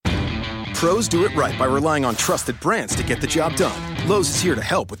Pros do it right by relying on trusted brands to get the job done. Lowe's is here to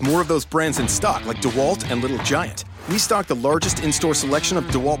help with more of those brands in stock like DeWalt and Little Giant. We stock the largest in-store selection of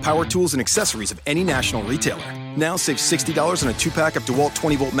DeWalt power tools and accessories of any national retailer. Now save $60 on a 2-pack of DeWalt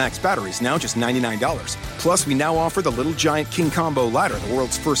 20-volt max batteries, now just $99. Plus, we now offer the Little Giant King Combo ladder, the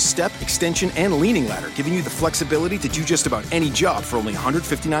world's first step, extension, and leaning ladder, giving you the flexibility to do just about any job for only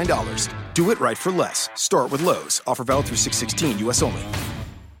 $159. Do it right for less. Start with Lowe's. Offer valid through 6/16, U.S. only.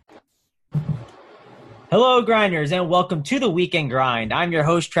 Hello, grinders, and welcome to the Weekend Grind. I'm your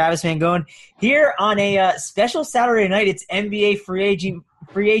host, Travis Mangone, here on a special Saturday night. It's NBA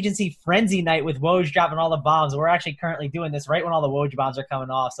free agency frenzy night with Woj dropping all the bombs. We're actually currently doing this right when all the Woj bombs are coming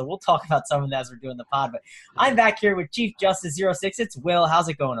off, so we'll talk about some of that as we're doing the pod. But I'm back here with Chief Justice 06. It's Will. How's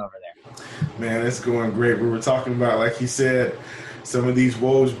it going over there? Man, it's going great. We were talking about, like he said, some of these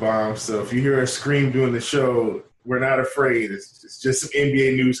Woj bombs. So if you hear us scream during the show, we're not afraid. It's just some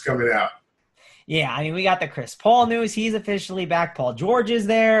NBA news coming out. Yeah, I mean, we got the Chris Paul news. He's officially back. Paul George is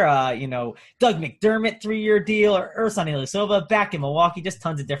there. Doug McDermott, 3-year deal. Or Sonny Ilyasova back in Milwaukee. Just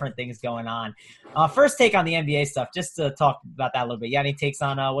tons of different things going on. First take on the NBA stuff, just to talk about that a little bit. Yeah, any takes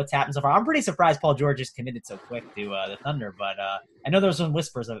on what's happened so far? I'm pretty surprised Paul George is committed so quick to the Thunder, but I know there's some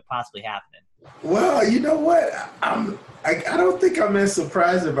whispers of it possibly happening. Well, you know what? I don't think I'm as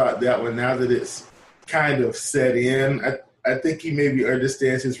surprised about that one now that it's kind of set in. I think he maybe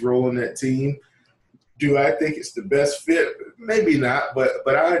understands his role in that team. Do I think it's the best fit? Maybe not, but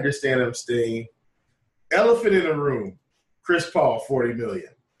I understand him staying. Elephant in the room, Chris Paul, $40 million.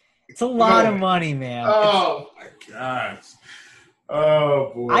 It's a lot of money, man. Oh, my gosh.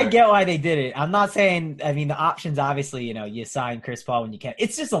 Oh, boy. I get why they did it. I'm not saying – I mean, the options obviously, you sign Chris Paul when you can.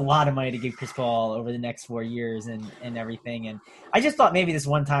 It's just a lot of money to give Chris Paul over the next 4 years and everything. And I just thought maybe this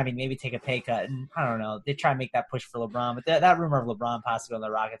one time he'd maybe take a pay cut. And I don't know. They try and make that push for LeBron. But that rumor of LeBron possibly on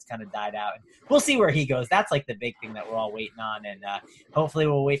the Rockets kind of died out. And we'll see where he goes. That's like the big thing that we're all waiting on. And hopefully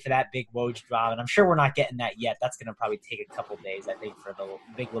we'll wait for that big Woj drop. And I'm sure we're not getting that yet. That's going to probably take a couple days, I think, for the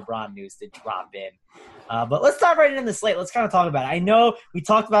big LeBron news to drop in. But let's dive right into the slate. Let's kind of talk about it. I know we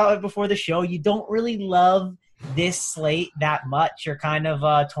talked about it before the show. You don't really love this slate that much. You're kind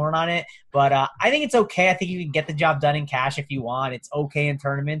of torn on it. But I think it's okay. I think you can get the job done in cash if you want. It's okay in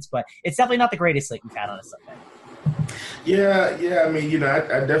tournaments. But it's definitely not the greatest slate we've had on a Sunday. Yeah. I mean,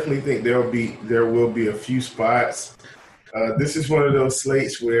 I definitely think there will be a few spots. This is one of those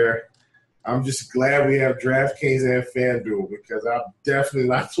slates where I'm just glad we have DraftKings and FanDuel because I'm definitely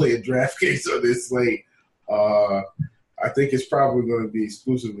not playing DraftKings on this slate. I think it's probably going to be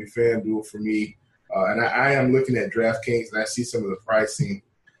exclusively FanDuel for me. And I am looking at DraftKings, and I see some of the pricing.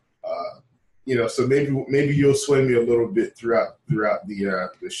 So maybe you'll sway me a little bit throughout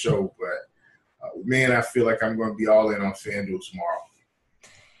the show. But, man, I feel like I'm going to be all in on FanDuel tomorrow.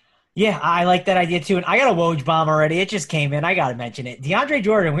 Yeah, I like that idea too. And I got a Woj bomb already. It just came in. I got to mention it. DeAndre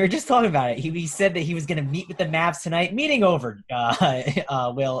Jordan, we were just talking about it. He said that he was going to meet with the Mavs tonight. Meeting over,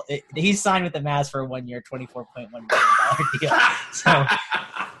 Will. He's signed with the Mavs for a 1 year, $24.1 million deal. So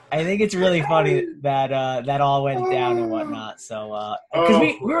I think it's really funny that that all went down and whatnot. So because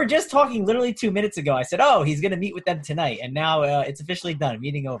we were just talking literally 2 minutes ago. I said, he's going to meet with them tonight. And now it's officially done.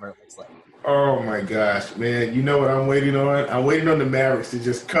 Meeting over, it looks like. Oh, my gosh, man. You know what I'm waiting on? I'm waiting on the Mavericks to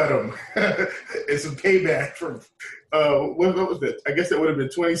just cut them. It's a payback from what was that? I guess that would have been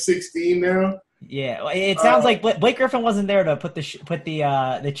 2016 now. Yeah, it sounds like Blake Griffin wasn't there to put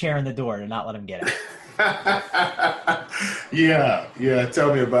the chair in the door to not let him get it. Yeah,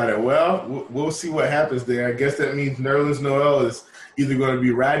 tell me about it. Well, we'll see what happens there. I guess that means Nerlens Noel is either going to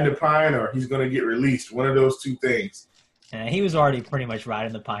be riding the pine or he's going to get released. One of those two things. He was already pretty much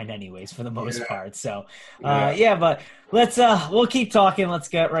riding the pine anyways for the most part. So, but let's we'll keep talking. Let's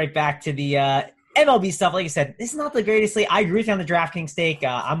get right back to the MLB stuff. Like I said, this is not the greatest slate. I agree with you on the DraftKings take.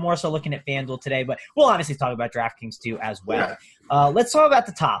 I'm more so looking at FanDuel today, but we'll obviously talk about DraftKings too as well. Yeah. Let's talk about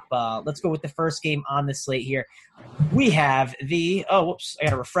the top. Let's go with the first game on the slate here. We have I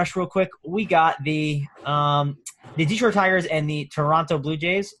got to refresh real quick. We got the Detroit Tigers and the Toronto Blue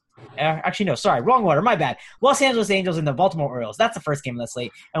Jays. Actually, no, sorry, wrong order. My bad. Los Angeles Angels and the Baltimore Orioles. That's the first game of the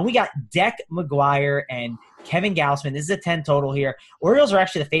slate. And we got Deck McGuire and Kevin Gausman. This is a 10 total here. Orioles are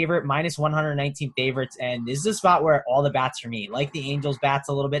actually the favorite, minus 119 favorites. And this is a spot where all the bats for me, like the Angels bats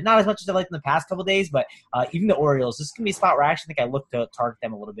a little bit, not as much as I liked in the past couple of days, but even the Orioles, this is going to be a spot where I actually think I look to target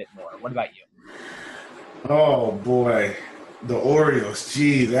them a little bit more. What about you? Oh, boy. The Orioles.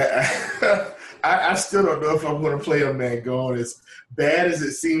 Geez, I still don't know if I'm going to play a Mangone. As bad as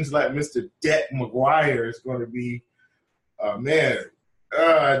it seems like Mr. Deck McGuire is going to be, I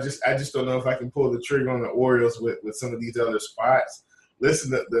just don't know if I can pull the trigger on the Orioles with some of these other spots.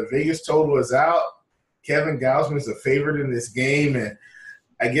 listen, the Vegas total is out. Kevin Gausman is a favorite in this game, and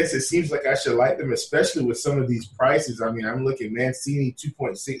I guess it seems like I should like them, especially with some of these prices. I mean, I'm looking Mancini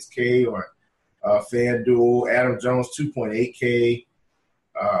 2.6K on FanDuel, Adam Jones 2.8K,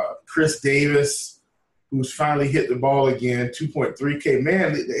 Chris Davis, who's finally hit the ball again, 2.3K.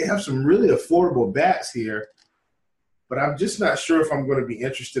 Man, they have some really affordable bats here, but I'm just not sure if I'm going to be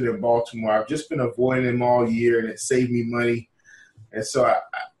interested in Baltimore. I've just been avoiding them all year, and it saved me money. And so, I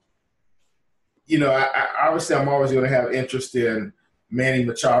obviously I'm always going to have interest in Manny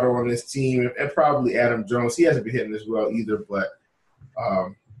Machado on this team and probably Adam Jones. He hasn't been hitting as well either, but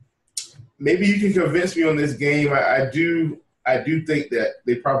maybe you can convince me on this game. I do think that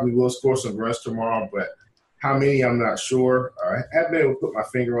they probably will score some runs tomorrow, but how many, I'm not sure. I haven't been able to put my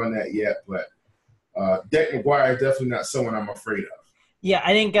finger on that yet, but Deck McGuire is definitely not someone I'm afraid of. Yeah,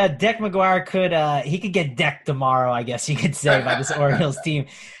 I think Deck McGuire could get decked tomorrow, I guess you could say, by this Orioles team.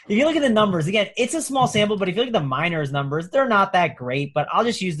 If you look at the numbers, again, it's a small sample, but if you look at the minors numbers, they're not that great, but I'll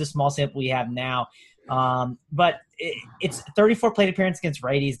just use the small sample we have now. But it's 34 plate appearance against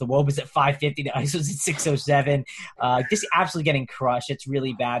righties. The WOBA is at 550. The ISO's at 607. Just absolutely getting crushed. It's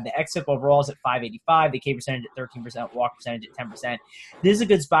really bad. The xFIP overall is at 585. The K percentage at 13%. Walk percentage at 10%. This is a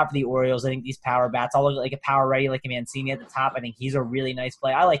good spot for the Orioles. I think these power bats, all like a power righty like a Mancini at the top. I think he's a really nice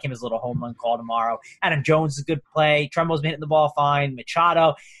play. I like him as a little home run call tomorrow. Adam Jones is a good play. Trumbo's been hitting the ball fine.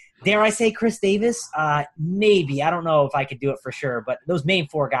 Machado. Dare I say Chris Davis? Maybe. I don't know if I could do it for sure, but those main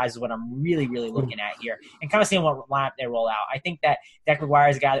four guys is what I'm really, really looking at here and kind of seeing what lineup they roll out. I think that Deck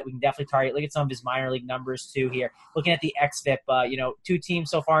McGuire is a guy that we can definitely target. Look at some of his minor league numbers too here. Looking at the xFIP, 2 teams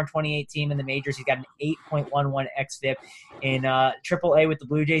so far in 2018 in the majors. He's got an 8.11 xFIP. In AAA with the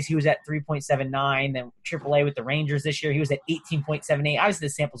Blue Jays, he was at 3.79. Then AAA with the Rangers this year, he was at 18.78. Obviously, the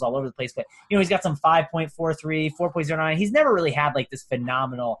sample's all over the place, but he's got some 5.43, 4.09. He's never really had like this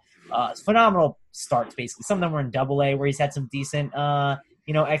phenomenal starts, basically. Some of them were in AA where he's had some decent,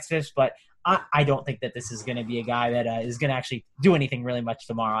 xFIPs, but I don't think that this is going to be a guy that is going to actually do anything really much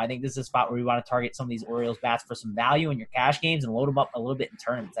tomorrow. I think this is a spot where we want to target some of these Orioles bats for some value in your cash games and load them up a little bit in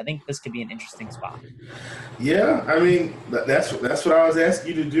tournaments. I think this could be an interesting spot. Yeah, I mean, that's what I was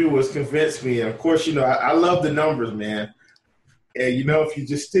asking you to do was convince me. And, of course, I love the numbers, man. And, if you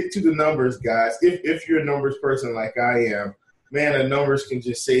just stick to the numbers, guys, if you're a numbers person like I am, man, the numbers can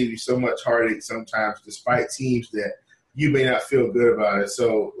just save you so much heartache sometimes, despite teams that you may not feel good about it.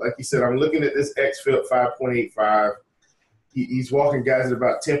 So, like you said, I'm looking at this xFIP 5.85. He's walking guys at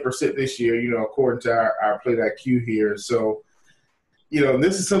about 10% this year, according to our plate IQ here. So,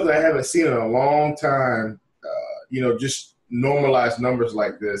 this is something I haven't seen in a long time, just normalized numbers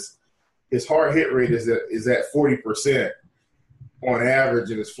like this. His hard hit rate is at 40%. On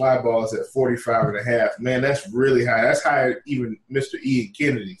average, and his fly ball is at 45.5. Man, that's really high. That's higher even Mr. Ian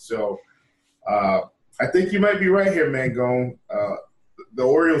Kennedy. So I think you might be right here, Mangone. The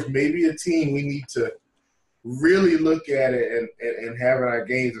Orioles may be a team we need to really look at it and have in our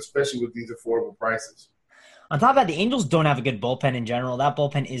games, especially with these affordable prices. On top of that, the Angels don't have a good bullpen in general. That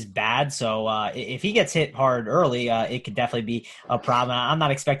bullpen is bad, so if he gets hit hard early, it could definitely be a problem. I'm not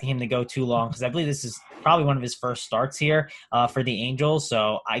expecting him to go too long because I believe this is probably one of his first starts here for the Angels.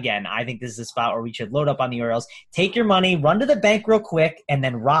 So, again, I think this is a spot where we should load up on the Orioles. Take your money, run to the bank real quick, and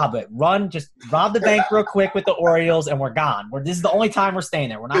then rob it. Just rob the bank real quick with the Orioles, and we're gone. This is the only time we're staying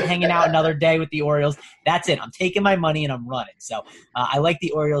there. We're not hanging out another day with the Orioles. That's it. I'm taking my money, and I'm running. So, I like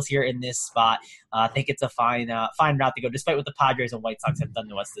the Orioles here in this spot. I think it's a fine route to go, despite what the Padres and White Sox have done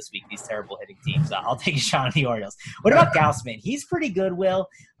to us this week, these terrible hitting teams. I'll take a shot on the Orioles. What about Gausman? He's pretty good, Will.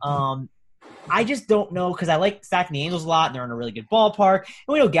 I just don't know because I like stacking the Angels a lot, and they're in a really good ballpark.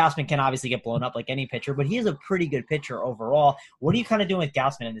 And we know Gausman can obviously get blown up like any pitcher, but he is a pretty good pitcher overall. What are you kind of doing with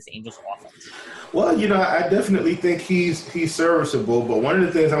Gausman in this Angels offense? Well, I definitely think he's serviceable, but one of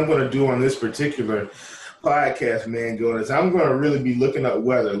the things I'm going to do on this particular podcast, Mangone, is I'm going to really be looking up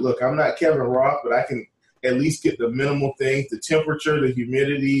weather. Look, I'm not Kevin Roth, but I can at least get the minimal things, the temperature, the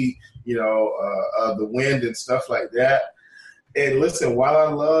humidity, the wind and stuff like that. And listen, while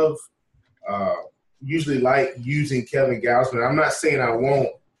I love usually like using Kevin Gausman, I'm not saying I won't,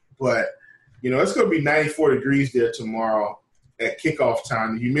 but, it's going to be 94 degrees there tomorrow at kickoff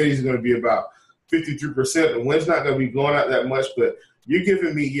time. The humidity is going to be about 53%. The wind's not going to be blowing out that much, but you're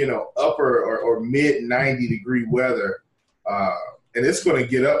giving me, upper or mid 90-degree weather, and it's going to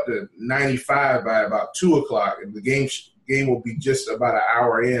get up to 95 by about 2 o'clock, and the game will be just about an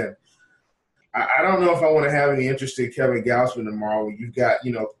hour in. I don't know if I want to have any interest in Kevin Gausman tomorrow. You've got,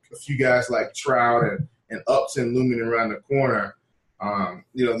 a few guys like Trout and Upton looming around the corner.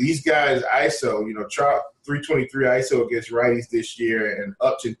 These guys ISO, Trout 323 ISO against righties this year and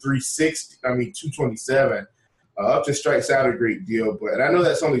Upton 227. Upton strikes out a great deal, but I know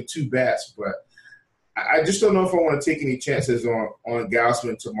that's only 2 bats, but I just don't know if I want to take any chances on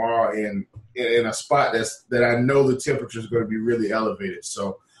Gausman tomorrow in a spot that I know the temperature is going to be really elevated.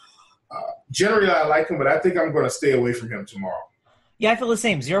 So generally I like him, but I think I'm going to stay away from him tomorrow. Yeah, I feel the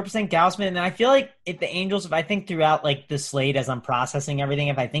same. 0% Gausman. And I feel like if the Angels, if I think throughout like the slate as I'm processing everything,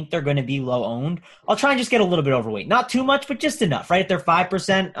 if I think they're going to be low owned, I'll try and just get a little bit overweight. Not too much, but just enough, right? If they're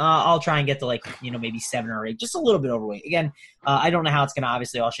 5%, I'll try and get to maybe 7 or 8, just a little bit overweight. Again, I don't know how it's going to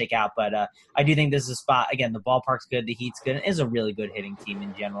obviously all shake out, but I do think this is a spot. Again, the ballpark's good. The Heat's good. It is a really good hitting team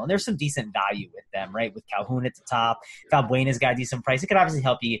in general. And there's some decent value with them, right? With Calhoun at the top. Valbuena's got a decent price. It could obviously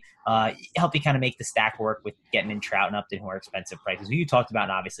help you kind of make the stack work with getting in Trout and Upton, who are expensive prices, who you talked about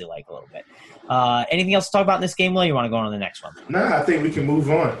and obviously like a little bit. Anything else to talk about in this game, Will? You want to go on to the next one? No, I think we can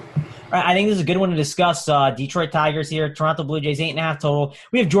move on. All right, I think this is a good one to discuss. Detroit Tigers here, Toronto Blue Jays, 8.5 total.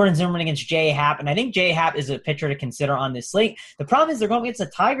 We have Jordan Zimmerman against J.A. Happ, and I think J.A. Happ is a pitcher to consider on this slate. The problem is they're going against the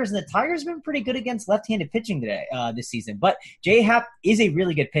Tigers, and the Tigers have been pretty good against left-handed pitching today this season. But J.A. Happ is a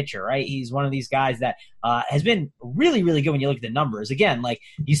really good pitcher, right? He's one of these guys that has been really, really good when you look at the numbers. Again, like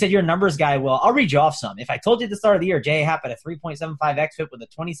you said, you're a numbers guy. Well, I'll read you off some. If I told you at the start of the year, J.A. Happ had a 3.75 xFIP with a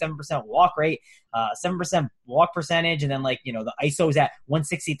 27% walk rate, 7% walk percentage, and then the ISO is at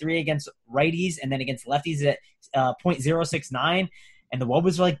 163 against righties, and then against lefties at 0.069, and the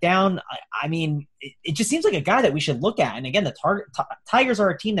WOBAs are down. I mean, it just seems like a guy that we should look at. And again, the Tigers are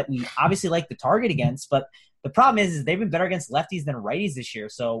a team that we obviously like to target against, but the problem is they've been better against lefties than righties this year.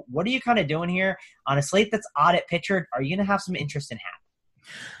 So what are you kind of doing here on a slate that's odd at pitcher? Are you going to have some interest in Happ?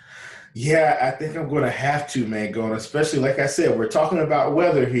 Yeah, I think I'm going to have to, Mangone, especially like I said, we're talking about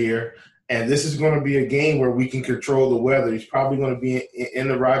weather here. And this is going to be a game where we can control the weather. He's probably going to be in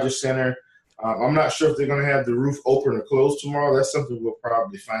the Rogers Center. I'm not sure if they're going to have the roof open or closed tomorrow. That's something we'll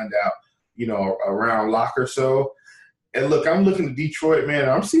probably find out, around lock or so. And look, I'm looking at Detroit, man.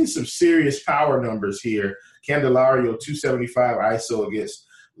 I'm seeing some serious power numbers here. Candelario, 275 ISO against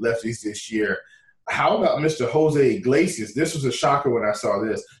lefties this year. How about Mr. Jose Iglesias? This was a shocker when I saw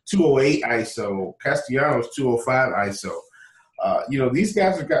this. 208 ISO. Castellanos, 205 ISO. These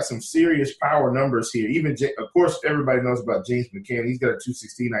guys have got some serious power numbers here. Even, of course, everybody knows about James McCann. He's got a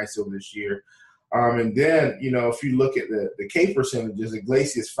 216 ISO this year. And then, if you look at the K percentages,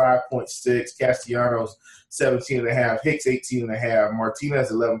 Iglesias 5.6, Castellanos 17.5, Hicks 18.5,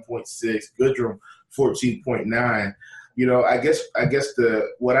 Martinez 11.6, Goodrum 14.9. I guess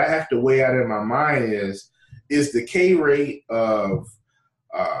what I have to weigh out in my mind is the K rate of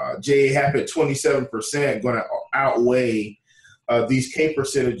J.A. Happ at 27% going to outweigh these K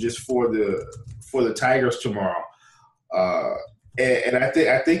percentages for the Tigers tomorrow. And I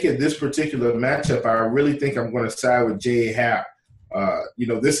think in this particular matchup, I really think I'm going to side with J.A. Happ.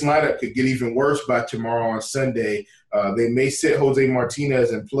 This lineup could get even worse by tomorrow on Sunday. They may sit Jose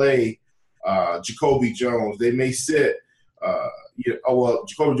Martinez and play Jacoby Jones. They may sit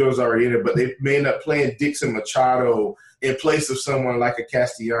Jacoby Jones is already in it, but they may end up playing Dixon Machado in place of someone like a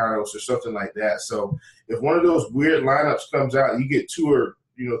Castellanos or something like that. So if one of those weird lineups comes out and you get 2 or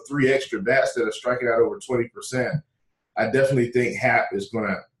 3 extra bats that are striking out over 20%, I definitely think Happ is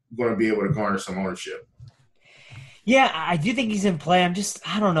going to be able to garner some ownership. Yeah, I do think he's in play.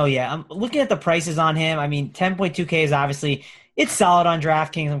 I don't know yet. I'm looking at the prices on him. I mean, 10.2K is obviously – it's solid on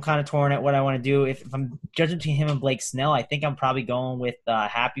DraftKings. I'm kind of torn at what I want to do. If I'm judging between him and Blake Snell, I think I'm probably going with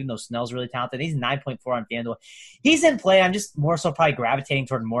Happ, even though Snell's really talented. He's 9.4 on FanDuel. He's in play. I'm just more so probably gravitating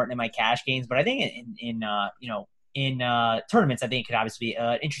toward Morton in my cash games. But I think in tournaments, I think it could obviously be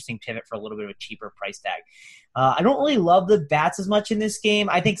an interesting pivot for a little bit of a cheaper price tag. I don't really love the bats as much in this game.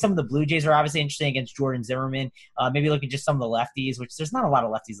 I think some of the Blue Jays are obviously interesting against Jordan Zimmerman. Maybe look at just some of the lefties, which there's not a lot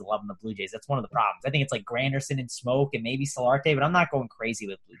of lefties that love in the Blue Jays. That's one of the problems. I think it's like Granderson and Smoke and maybe Solarte, but I'm not going crazy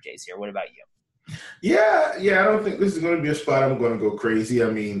with Blue Jays here. What about you? Yeah, I don't think this is going to be a spot I'm going to go crazy. I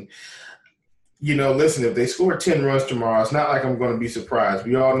mean, listen, if they score 10 runs tomorrow, it's not like I'm going to be surprised.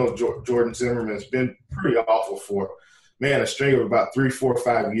 We all know Jordan Zimmerman's been pretty awful for, a string of about 3, 4,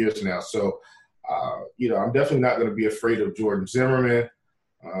 5 years now. So, I'm definitely not going to be afraid of Jordan Zimmerman.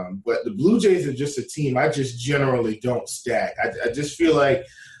 But the Blue Jays are just a team I just generally don't stack. I just feel like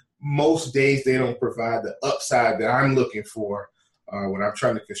most days they don't provide the upside that I'm looking for when I'm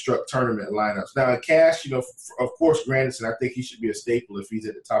trying to construct tournament lineups. Now, in cash, of course, Granderson, I think he should be a staple if he's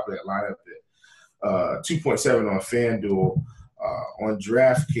at the top of that lineup at 2.7 on FanDuel. On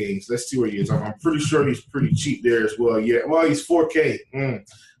DraftKings, let's see where he is. I'm pretty sure he's pretty cheap there as well. Yeah, well, he's 4K.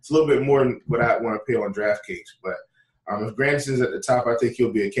 It's a little bit more than what I want to pay on DraftKings, but If Granderson's at the top, I think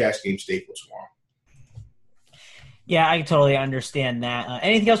he'll be a cash game staple tomorrow. Yeah, I totally understand that.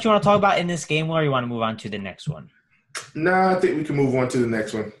 Anything else you want to talk about in this game, or you want to move on to the next one? No, I think we can move on to the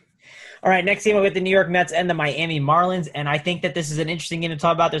next one. All right, next game with the New York Mets and the Miami Marlins, and I think that this is an interesting game to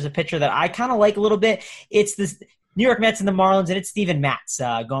talk about. There's a pitcher that I kind of like a little bit. It's this New York Mets and the Marlins, and it's Steven Matz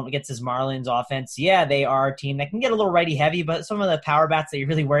going against this Marlins offense. Yeah, they are a team that can get a little righty-heavy, but some of the power bats that you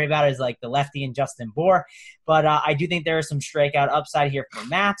really worry about is like the lefty and Justin Bour. But I do think there is some strikeout upside here for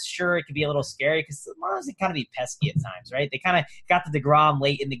Matz. Sure, it could be a little scary because the Marlins can kind of be pesky at times, right? They kind of got the DeGrom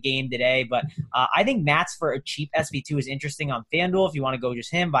late in the game today, but I think Matz for a cheap SP2 is interesting on FanDuel. If you want to go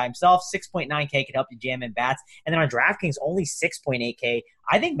just him by himself, 6.9K could help you jam in bats. And then on DraftKings, only 6.8K.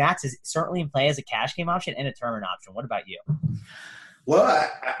 I think Matz is certainly in play as a cash game option and a tournament option. What about you? Well,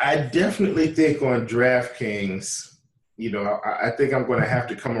 I definitely think on DraftKings, I think I'm going to have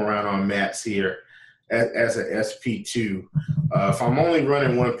to come around on Matz here as an SP2. If I'm only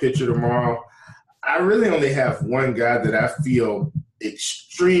running one pitcher tomorrow, I really only have one guy that I feel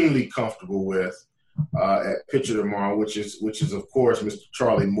extremely comfortable with at pitcher tomorrow, which is of course Mr.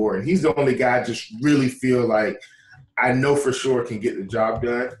 Charlie Morton. He's the only guy I just really feel like I know for sure can get the job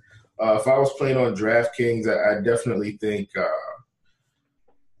done. If I was playing on DraftKings, I definitely think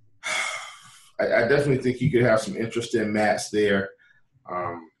I definitely think you could have some interest in Matz there.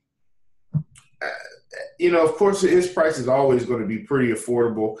 Of course, his price is always going to be pretty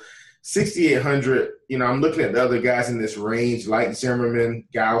affordable. 6,800. I'm looking at the other guys in this range, like Zimmerman,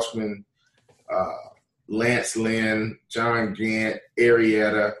 Gausman, Lance Lynn, John Gant,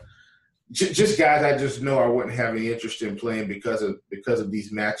 Arrieta. Just guys I just know I wouldn't have any interest in playing because of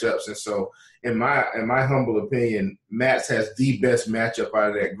these matchups. And so, in my humble opinion, Matz has the best matchup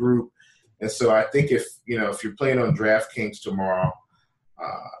out of that group. And so, I think if you're playing on DraftKings tomorrow,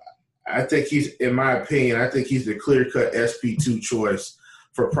 I think he's the clear-cut SP2 choice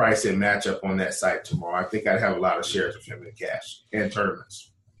for price and matchup on that site tomorrow. I think I'd have a lot of shares of him in cash and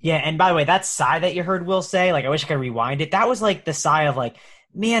tournaments. Yeah, and by the way, that sigh that you heard Will say, I wish I could rewind it. That was like the sigh of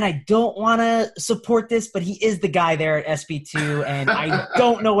man, I don't want to support this, but he is the guy there at SP2, and I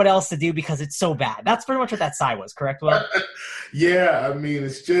don't know what else to do because it's so bad. That's pretty much what that sigh was, correct, Will? Yeah,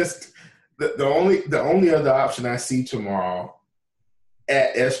 it's just the only other option I see tomorrow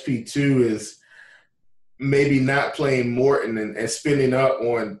at SP2 is maybe not playing Morton and spending up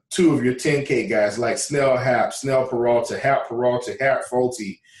on two of your 10K guys like Snell Peralta, Hap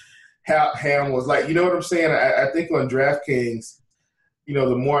Folty, Hap Hamels. You know what I'm saying? I think on DraftKings,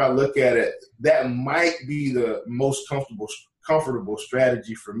 the more I look at it, that might be the most comfortable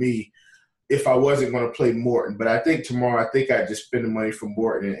strategy for me if I wasn't going to play Morton. But I think tomorrow, I'd just spend the money for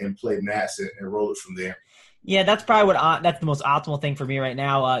Morton and play Matz and roll it from there. Yeah, that's probably that's the most optimal thing for me right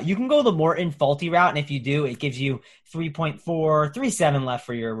now. You can go the Morton Faulty route, and if you do, it gives you 3.437 left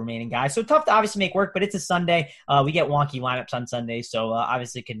for your remaining guys. So tough to obviously make work, but it's a Sunday. We get wonky lineups on Sundays, so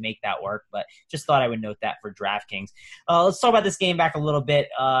obviously can make that work. But just thought I would note that for DraftKings. Let's talk about this game back a little bit.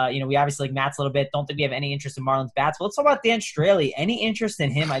 We obviously like Matt's a little bit. Don't think we have any interest in Marlins bats, but let's talk about Dan Straley. Any interest in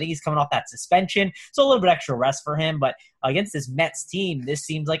him? I think he's coming off that suspension, so a little bit extra rest for him. But against this Mets team, this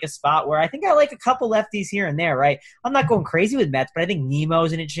seems like a spot where I think I like a couple lefties here and there, right? I'm not going crazy with Mets, but I think Nemo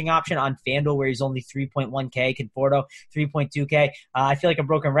is an interesting option on FanDuel where he's only 3.1K, Conforto 3.2K. I feel like a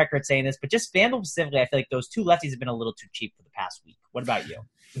broken record saying this, but just FanDuel specifically, I feel like those two lefties have been a little too cheap for the past week. What about you?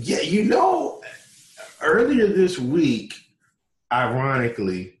 Yeah, earlier this week,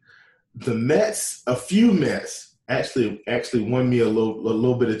 ironically, a few Mets actually won me a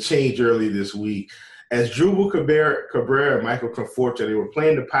little bit of change early this week. As Drupal Cabrera and Michael Conforto, they were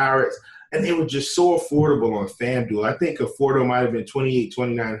playing the Pirates, and they were just so affordable on FanDuel. I think Conforto might have been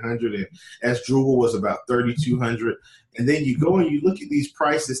 $2,900, and as Drupal was about $3,200. And then you go and you look at these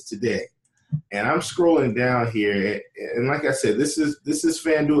prices today, and I'm scrolling down here, and like I said, this is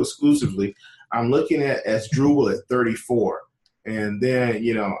FanDuel exclusively. I'm looking at as Drupal at 34, and then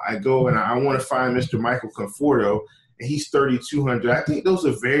I go and I want to find Mr. Michael Conforto. And he's 3,200. I think those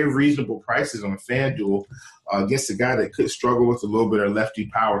are very reasonable prices on FanDuel against a guy that could struggle with a little bit of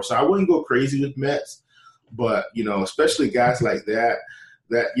lefty power. So I wouldn't go crazy with Mets, but especially guys like that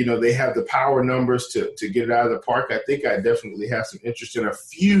they have the power numbers to get it out of the park. I think I definitely have some interest in a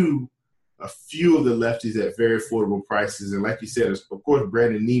few of the lefties at very affordable prices. And like you said, of course,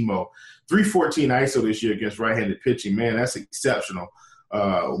 Brandon Nemo, 314 ISO this year against right-handed pitching. Man, that's exceptional.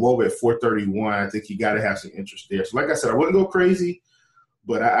 Wobe at 431. I think you got to have some interest there. So like I said, I wouldn't go crazy,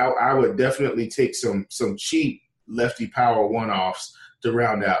 but I would definitely take some cheap lefty power one-offs to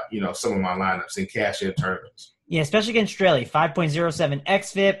round out, some of my lineups in cash and tournaments. Yeah, especially against Straley, 5.07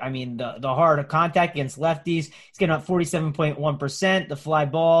 xFIP. I mean, the hard contact against lefties, he's getting up 47.1%. The fly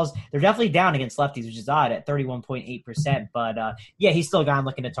balls, they're definitely down against lefties, which is odd at 31.8%. But yeah, he's still a guy I'm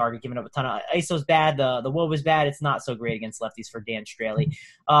looking to target, giving up a ton of ISO's bad. The WOB is bad. It's not so great against lefties for Dan Straley.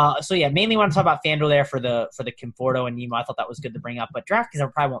 So yeah, mainly want to talk about FanDuel there for the Conforto and Nemo. I thought that was good to bring up, but DraftKings I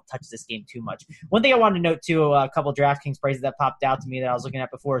probably won't touch this game too much. One thing I wanted to note too, a couple DraftKings prices that popped out to me that I was looking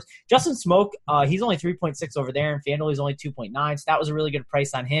at before is Justin Smoke. He's only 3.6 over there. And FanDuel is only 2.9, so that was a really good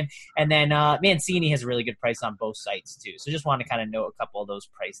price on him. And then Mancini has a really good price on both sites too. So just want to kind of note a couple of those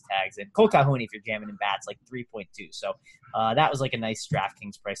price tags. And Cole Calhoun, if you're jamming in bats, like 3.2. So that was like a nice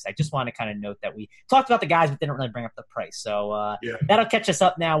DraftKings price tag. Just want to kind of note that we talked about the guys, but didn't really bring up the price. So that'll catch us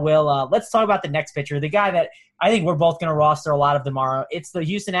up now, Will. Let's talk about the next pitcher, the guy that I think we're both going to roster a lot of tomorrow. It's the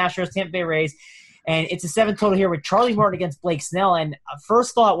Houston Astros, Tampa Bay Rays. And it's a 7 total here with Charlie Morton against Blake Snell. And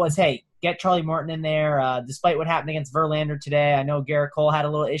first thought was, hey, get Charlie Morton in there. Despite what happened against Verlander today, I know Garrett Cole had a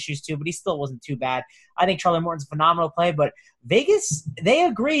little issues too, but he still wasn't too bad. I think Charlie Morton's a phenomenal play, but Vegas, they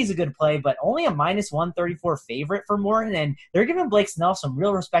agree he's a good play, but only a minus 134 favorite for Morton. And they're giving Blake Snell some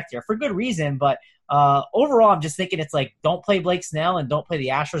real respect here for good reason. But overall, I'm just thinking it's like, don't play Blake Snell and don't play the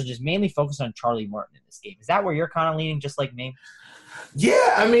Astros. Just mainly focus on Charlie Morton in this game. Is that where you're kind of leaning, just like me?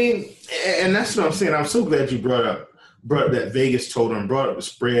 Yeah, I mean, and that's what I'm saying. I'm so glad you brought up that Vegas total and brought up the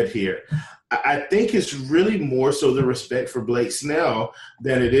spread here. I think it's really more so the respect for Blake Snell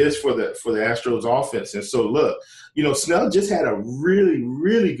than it is for the Astros offense. And so, look, Snell just had a really,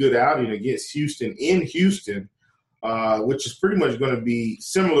 really good outing against Houston in Houston, which is pretty much going to be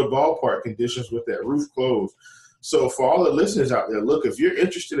similar ballpark conditions with that roof closed. So for all the listeners out there, look, if you're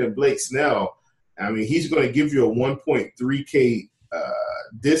interested in Blake Snell, I mean, he's going to give you a 1.3K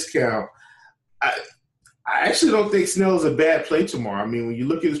discount. I actually don't think Snell is a bad play tomorrow. I mean, when you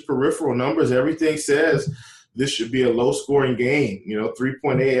look at his peripheral numbers, everything says this should be a low-scoring game.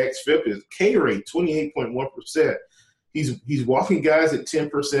 3.8 xFIP is K rate, 28.1%. He's walking guys at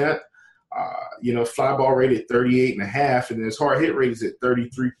 10%. Fly ball rate at 38.5, and his hard hit rate is at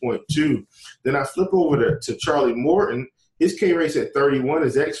 33.2. Then I flip over to Charlie Morton. His K rate's at 31.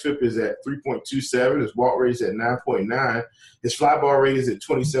 His xFIP is at 3.27. His walk rate is at 9.9. His fly ball rate is at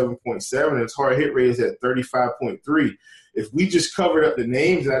 27.7. And his hard hit rate is at 35.3. If we just covered up the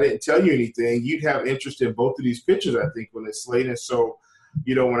names and I didn't tell you anything, you'd have interest in both of these pitchers, I think, when it's late. And so,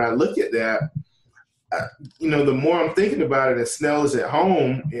 when I look at that, the more I'm thinking about it, as Snell is at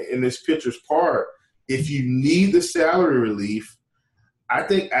home in this pitcher's part, if you need the salary relief, I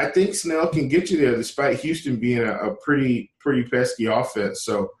think Snell can get you there despite Houston being a pretty pesky offense.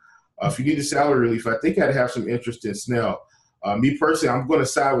 So if you need the salary relief, I think I'd have some interest in Snell. Me personally, I'm going to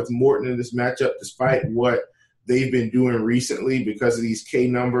side with Morton in this matchup despite what they've been doing recently because of these K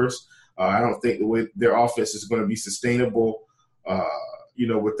numbers. I don't think the way their offense is going to be sustainable,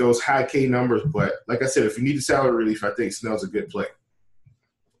 with those high K numbers. But like I said, if you need the salary relief, I think Snell's a good play.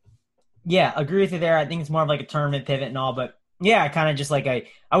 Yeah, agree with you there. I think it's more of like a tournament pivot and all, but yeah, kind of just like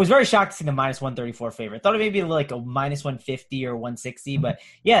I was very shocked to see the minus 134 favorite. Thought it may be like a minus 150 or 160, but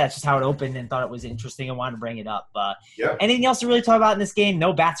yeah, that's just how it opened and thought it was interesting and wanted to bring it up. Anything else to really talk about in this game?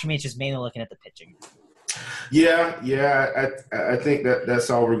 No bats for me. It's just mainly looking at the pitching. Yeah, I think that's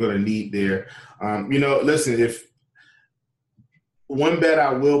all we're going to need there. Listen, if one bet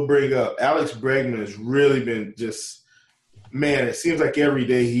I will bring up, Alex Bregman has really been just, man, it seems like every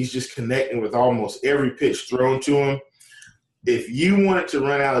day he's just connecting with almost every pitch thrown to him. If you wanted to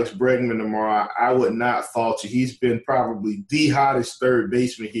run Alex Bregman tomorrow, I would not fault you. He's been probably the hottest third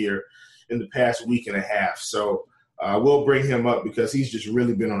baseman here in the past week and a half. So we'll bring him up because he's just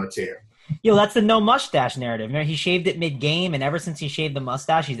really been on a tear. That's the no mustache narrative. He shaved it mid-game, and ever since he shaved the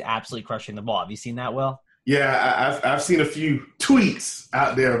mustache, he's absolutely crushing the ball. Have you seen that, Will? Yeah, I've seen a few tweets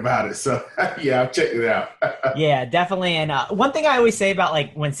out there about it. So, yeah, I've checked it out. Yeah, definitely. And one thing I always say about,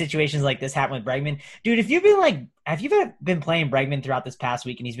 like, when situations like this happen with Bregman, dude, if you've been playing Bregman throughout this past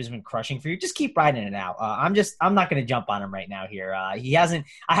week and he's just been crushing for you, just keep riding it out. I'm not going to jump on him right now here. I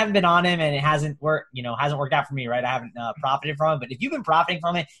haven't been on him and it hasn't worked out for me, right? I haven't profited from it. But if you've been profiting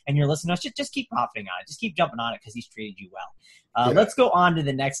from it and you're listening to us, just keep profiting on it. Just keep jumping on it because he's treated you well. Let's go on to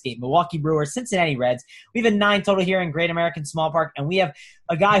the next game. Milwaukee Brewers, Cincinnati Reds. We have a 9 total here in Great American Small Park, and we have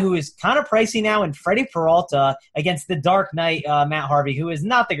a guy who is kind of pricey now in Freddie Peralta against the Dark Knight, Matt Harvey, who is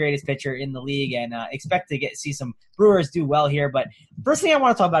not the greatest pitcher in the league, and expect to see some Brewers do well here. But first thing I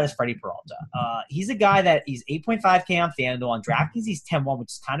want to talk about is Freddie Peralta. He's a guy that he's 8.5K on FanDuel. On DraftKings, he's 10-1,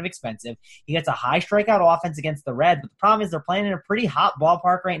 which is kind of expensive. He gets a high strikeout offense against the Reds, but the problem is they're playing in a pretty hot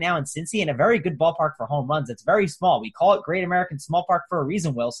ballpark right now in Cincy, and a very good ballpark for home runs. It's very small. We call it Great American Small Park for a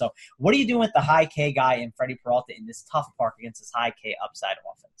reason, Will. So what are you doing with the high K guy in Freddie Peralta in this tough park against this high K upside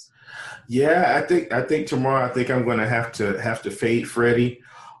offense? Yeah, I think tomorrow I'm going to have to fade Freddie,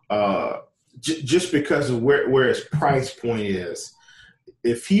 just because of where his price point is.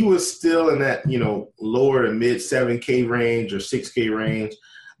 If he was still in that lower to mid 7K range or 6K range,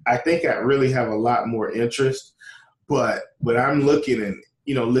 I think I'd really have a lot more interest. But I'm looking and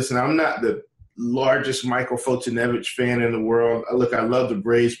listen, I'm not the largest Michael Foltynewicz fan in the world. Look, I love the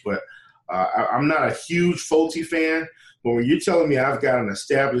Braves, but I'm not a huge Folty fan. But when you're telling me I've got an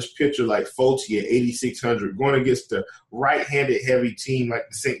established pitcher like Folty at 8,600 going against the right-handed heavy team like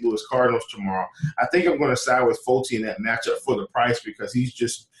the St. Louis Cardinals tomorrow, I think I'm going to side with Folty in that matchup for the price because he's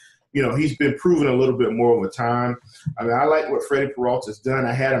just, he's been proven a little bit more over time. I mean, I like what Freddie Peralta's done.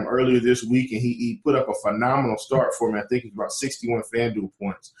 I had him earlier this week, and he put up a phenomenal start for me. I think it's about 61 FanDuel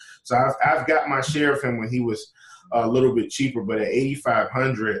points. So I've got my share of him when he was a little bit cheaper, but at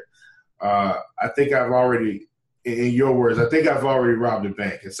 8,500, I think I've already – in your words, I think I've already robbed the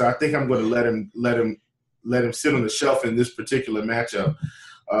bank. And so I think I'm going to let him sit on the shelf in this particular matchup.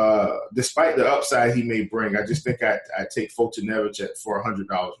 Despite the upside he may bring, I just think I'd take Foltynewicz for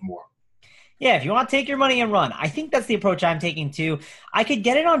 $100 more. Yeah, if you want to take your money and run, I think that's the approach I'm taking too. I could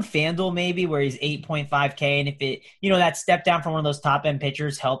get it on FanDuel maybe where he's 8.5K, and if it, that step down from one of those top-end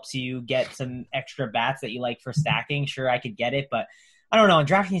pitchers helps you get some extra bats that you like for stacking, sure, I could get it, but I don't know. And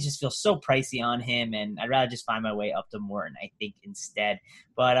DraftKings just feels so pricey on him, and I'd rather just find my way up to Morton, I think, instead.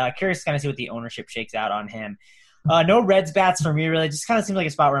 But curious to kind of see what the ownership shakes out on him. No Reds bats for me, really. Just kind of seems like a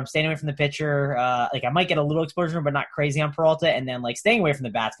spot where I'm staying away from the pitcher. I might get a little exposure, but not crazy on Peralta, and then staying away from the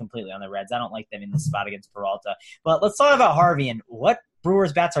bats completely on the Reds. I don't like them in this spot against Peralta. But let's talk about Harvey and what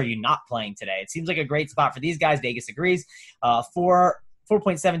Brewers bats are you not playing today? It seems like a great spot for these guys. Vegas agrees.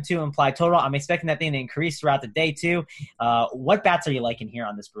 4.72 implied total. I'm expecting that thing to increase throughout the day, too. What bats are you liking here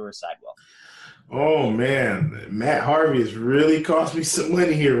on this Brewers side, Will? Oh, man. Matt Harvey has really cost me some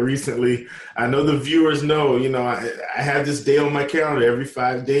money here recently. I know the viewers know, I have this day on my calendar. Every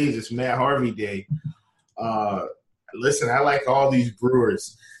 5 days, it's Matt Harvey Day. Listen, I like all these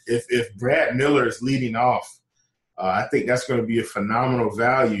Brewers. If Brad Miller is leading off, I think that's going to be a phenomenal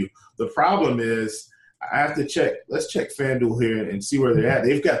value. The problem is, I have to check. Let's check FanDuel here and see where they're at.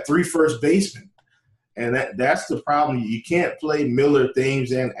 They've got 3 first basemen, and that's the problem. You can't play Miller,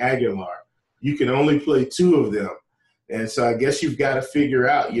 Thames, and Aguilar. You can only play 2 of them. And so I guess you've got to figure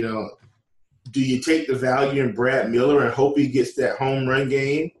out, do you take the value in Brad Miller and hope he gets that home run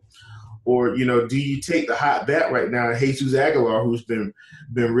game? Or, do you take the hot bat right now, Jesus Aguilar, who's been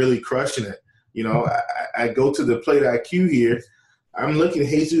really crushing it? I go to the plate IQ here. I'm looking at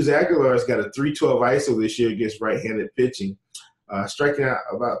Jesus Aguilar's got a 312 ISO this year against right-handed pitching, striking out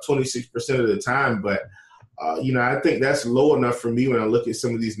about 26% of the time. But, I think that's low enough for me when I look at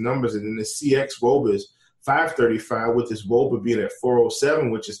some of these numbers. And then the CX WOBA is 535 with his WOBA being at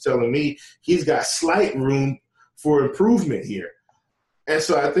 407, which is telling me he's got slight room for improvement here. And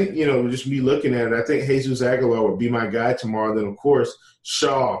so I think, just me looking at it, I think Jesus Aguilar would be my guy tomorrow. Then, of course,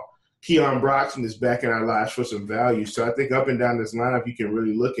 Shaw. Keon Broxton is back in our lives for some value. So I think up and down this lineup, you can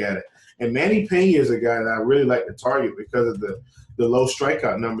really look at it. And Manny Pena is a guy that I really like to target because of the low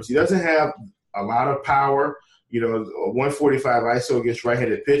strikeout numbers. He doesn't have a lot of power, 145 ISO against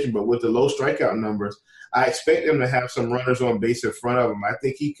right-handed pitching, but with the low strikeout numbers, I expect him to have some runners on base in front of him. I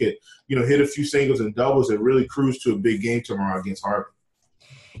think he could, hit a few singles and doubles and really cruise to a big game tomorrow against Harvey.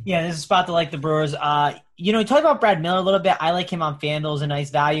 Yeah, this is a spot to like the Brewers. Talk about Brad Miller a little bit. I like him on FanDuel as a nice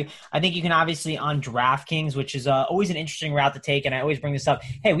value. I think you can obviously on DraftKings, which is always an interesting route to take, and I always bring this up.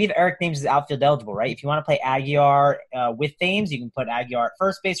 Hey, we have Eric Thames as outfield eligible, right? If you want to play Aguilar with Thames, you can put Aguilar at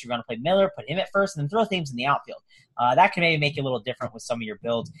first base. If you're going to play Miller, put him at first, and then throw Thames in the outfield. That can maybe make you a little different with some of your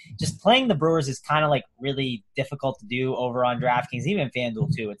builds. Just playing the Brewers is kind of really difficult to do over on DraftKings, even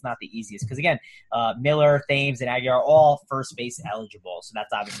FanDuel too. It's not the easiest because, again, Miller, Thames, and Aguilar are all first base eligible. So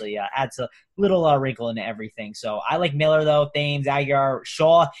that's obviously adds a little wrinkle into everything. So I like Miller, though, Thames, Aguilar,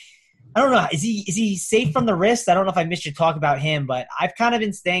 Shaw. I don't know. Is he safe from the wrist? I don't know if I missed you talk about him, but I've kind of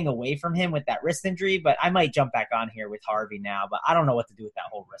been staying away from him with that wrist injury, but I might jump back on here with Harvey now, but I don't know what to do with that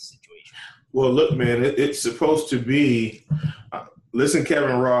whole wrist situation. Well, look, man, it's supposed to be Listen,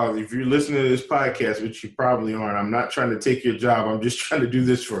 Kevin Ross, if you're listening to this podcast, which you probably aren't, I'm not trying to take your job. I'm just trying to do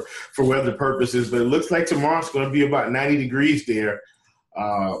this for weather purposes. But it looks like tomorrow's going to be about 90 degrees there.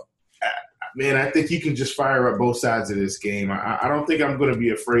 Man, I think you can just fire up both sides of this game. I don't think I'm going to be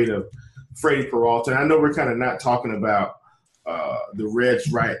afraid of Freddie Peralta. And I know we're kind of not talking about the Reds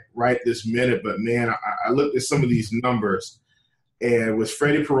right this minute, but, man, I looked at some of these numbers, and with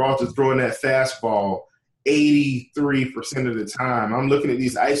Freddie Peralta throwing that fastball 83% of the time, I'm looking at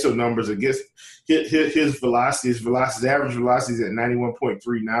these ISO numbers against his velocity. His average velocity is at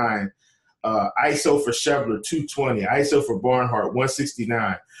 91.39. ISO for Schebler, 220. ISO for Barnhart,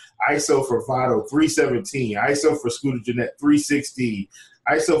 169. ISO for Votto, 317. ISO for Scooter Gennett, 316.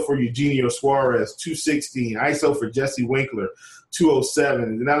 ISO for Eugenio Suarez, 216. ISO for Jesse Winkler, 207.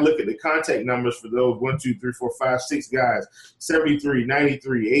 And then I look at the contact numbers for those 1, 2, 3, 4, 5, 6 guys: 73,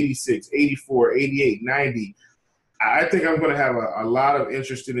 93, 86, 84, 88, 90. I think I'm going to have a lot of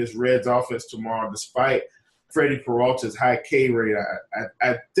interest in this Reds offense tomorrow, despite Freddie Peralta's high K rate.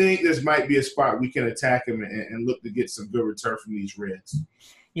 I think this might be a spot we can attack him and look to get some good return from these Reds.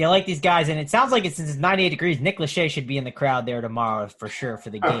 Yeah, I like these guys, and it sounds like since it's 98 degrees, Nick Lachey should be in the crowd there tomorrow for sure for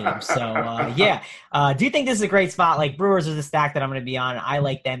the game. So, do you think this is a great spot? Like, Brewers is a stack that I'm going to be on. I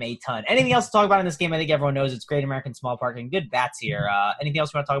like them a ton. Anything else to talk about in this game? I think everyone knows it's Great American Small Park and good bats here. Anything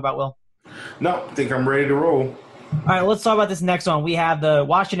else you want to talk about, Will? No, I think I'm ready to roll. All right, let's talk about this next one. We have the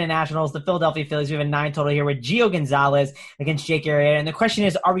Washington Nationals, the Philadelphia Phillies. We have a 9 total here with Gio Gonzalez against Jake Arrieta. And the question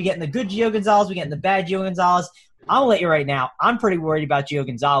is, are we getting the good Gio Gonzalez? Are we getting the bad Gio Gonzalez? I'll let you right now. I'm pretty worried about Gio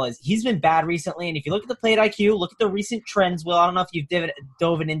Gonzalez. He's been bad recently, and if you look at the plate IQ, look at the recent trends. Will, I don't know if you've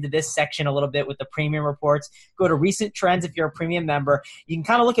dove into this section a little bit with the premium reports. Go to recent trends if you're a premium member. You can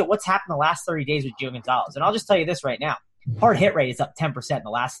kind of look at what's happened the last 30 days with Gio Gonzalez. And I'll just tell you this right now. Hard hit rate is up 10% in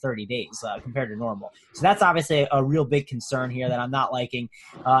the last 30 days compared to normal. So that's obviously a real big concern here that I'm not liking.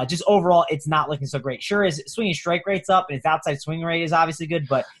 Just overall, it's not looking so great. Sure, his swinging strike rate's up and his outside swing rate is obviously good,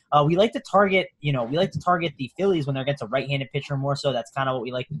 but we like to target the Phillies when they're against a right-handed pitcher more so. That's kind of what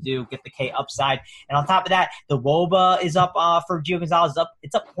we like to do, get the K upside. And on top of that, the WOBA is up for Gio Gonzalez.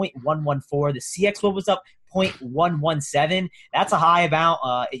 It's up 0.114. The CX WOBA is up 0.117. That's a high amount.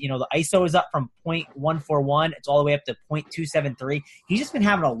 The ISO is up from 0.141. It's all the way up to 0.273. He's just been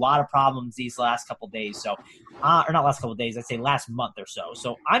having a lot of problems these last couple days. So, or not last couple days, I'd say last month or so.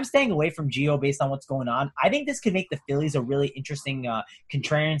 So I'm staying away from Gio based on what's going on. I think this could make the Phillies a really interesting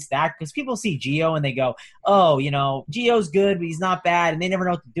contrarian stack because people see Gio and they go, oh, Gio's good, but he's not bad, and they never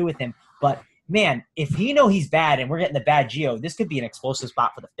know what to do with him. But man, if he's bad and we're getting the bad Gio, this could be an explosive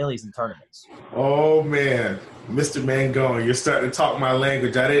spot for the Phillies in tournaments. Oh, man. Mr. Mangone, you're starting to talk my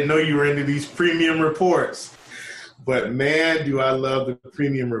language. I didn't know you were into these premium reports. But, man, do I love the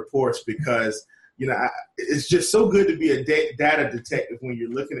premium reports because, it's just so good to be a data detective when you're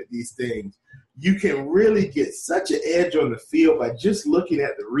looking at these things. You can really get such an edge on the field by just looking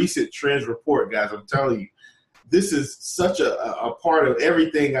at the recent trends report, guys. I'm telling you. This is such a part of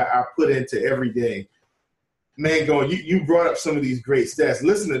everything I put into every day. Mangone, you brought up some of these great stats.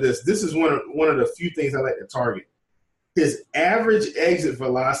 Listen to this. This is one of the few things I like to target. His average exit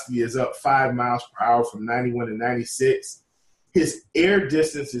velocity is up 5 miles per hour from 91 to 96. His air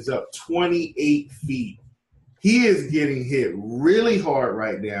distance is up 28 feet. He is getting hit really hard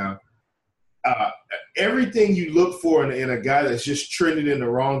right now. Everything you look for in a guy that's just trending in the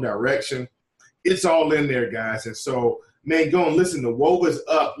wrong direction, it's all in there, guys. And so, Mangone, listen, the WOBA's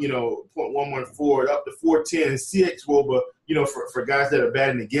up, 0.114, up to 410. CX WOBA, for guys that are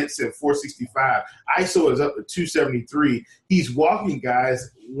batting against him, 465. ISO is up to 273. He's walking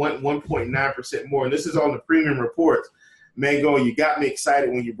guys 1.9% more. And this is on the premium reports. Mangone, you got me excited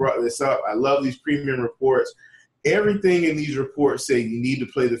when you brought this up. I love these premium reports. Everything in these reports say you need to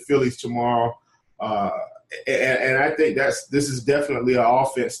play the Phillies tomorrow. And I think this is definitely an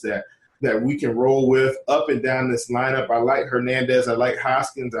offense that we can roll with up and down this lineup. I like Hernandez. I like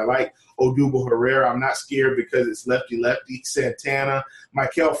Hoskins. I like Odubel Herrera. I'm not scared because it's lefty-lefty. Santana.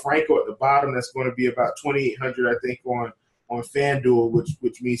 Maikel Franco at the bottom. That's going to be about $2,800, I think, on FanDuel,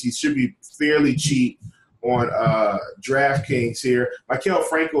 which means he should be fairly cheap on DraftKings here. Maikel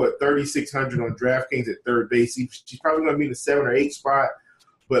Franco at $3,600 on DraftKings at third base. She's probably going to be in the 7 or 8 spot.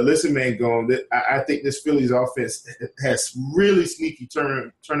 But listen, Mangone, I think this Phillies offense has really sneaky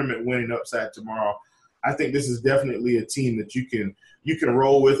tournament winning upside tomorrow. I think this is definitely a team that you can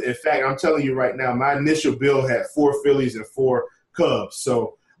roll with. In fact, I'm telling you right now, my initial bill had 4 Phillies and 4 Cubs.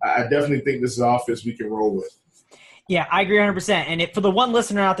 So I definitely think this is an offense we can roll with. Yeah, I agree 100%. And for the one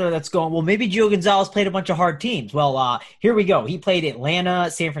listener out there that's going, well, maybe Gio Gonzalez played a bunch of hard teams. Well, here we go. He played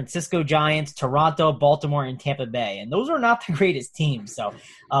Atlanta, San Francisco Giants, Toronto, Baltimore, and Tampa Bay. And those are not the greatest teams. So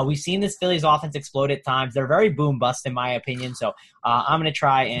we've seen this Phillies offense explode at times. They're very boom bust, in my opinion. So I'm going to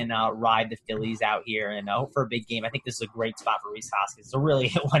try and ride the Phillies out here and hope for a big game. I think this is a great spot for Rhys Hoskins to really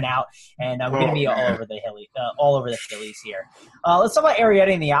hit one out. And we're going to be all over the Phillies here. Let's talk about Arrieta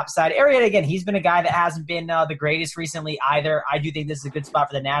in the upside. Arrieta, again, he's been a guy that hasn't been the greatest recently either. I do think this is a good spot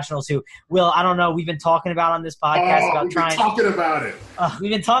for the Nationals who, Will, I don't know, we've been talking about on this podcast we've been talking about it. We've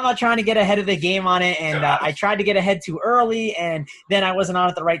been talking about trying to get ahead of the game on it, and I tried to get ahead too early, and then I wasn't on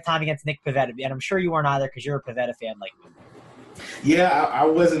at the right time against Nick Pivetta, and I'm sure you weren't either because you're a Pivetta fan like me. Yeah, I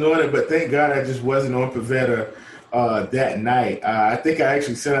wasn't on it, but thank God I just wasn't on Pivetta that night. I think I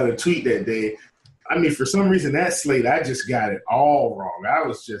actually sent out a tweet that day. I mean, for some reason, that slate, I just got it all wrong. I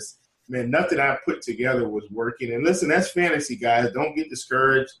was just – man, nothing I put together was working. And listen, that's fantasy, guys. Don't get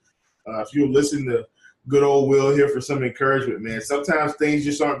discouraged. If you'll listen to good old Will here for some encouragement, man, sometimes things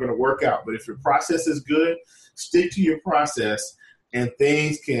just aren't going to work out. But if your process is good, stick to your process, and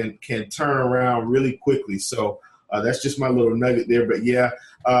things can turn around really quickly. So that's just my little nugget there. But, yeah,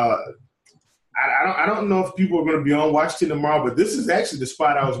 I don't know if people are going to be on Washington tomorrow, but this is actually the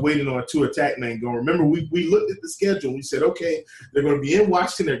spot I was waiting on to attack Mangone. Remember, we looked at the schedule. We said, okay, they're going to be in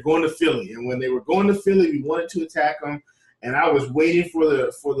Washington. They're going to Philly. And when they were going to Philly, we wanted to attack them. And I was waiting for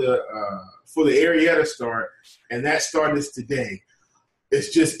the Arrieta start, and that start is today.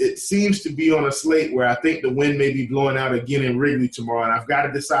 It's just it seems to be on a slate where I think the wind may be blowing out again in Wrigley tomorrow, and I've got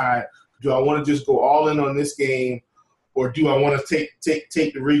to decide, do I want to just go all in on this game, or do I want to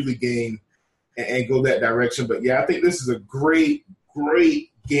take the Wrigley game and go that direction? But, yeah, I think this is a great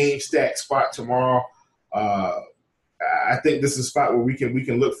game stack spot tomorrow. I think this is a spot where we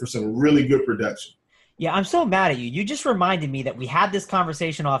can look for some really good production. Yeah, I'm so mad at you. You just reminded me that we had this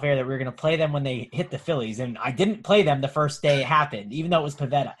conversation off air that we were going to play them when they hit the Phillies, and I didn't play them the first day it happened, even though it was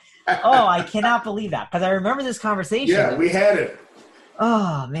Pivetta. Oh, I cannot believe that because I remember this conversation. Yeah, we had it.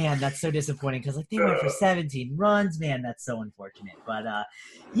 Oh, man, that's so disappointing because they went for 17 runs. Man, that's so unfortunate. But,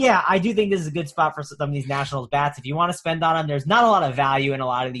 yeah, I do think this is a good spot for some of these Nationals bats. If you want to spend on them, there's not a lot of value in a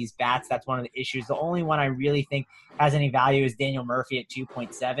lot of these bats. That's one of the issues. The only one I really think has any value is Daniel Murphy at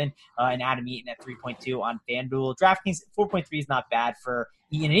 2.7 and Adam Eaton at 3.2 on FanDuel. DraftKings 4.3 is not bad for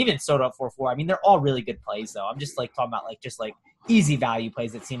Eaton, and even Soto at 4.4. I mean, they're all really good plays, though. I'm just talking about easy value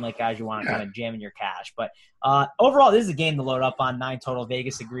plays that seem like guys you want to kind of jam in your cash. But overall, this is a game to load up on. 9 total.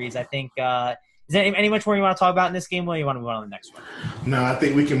 Vegas agrees. I think is there any much more you want to talk about in this game, or you want to move on to the next one? No, I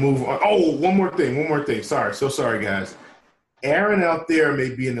think we can move on. Oh, one more thing. Sorry, guys. Aaron out there may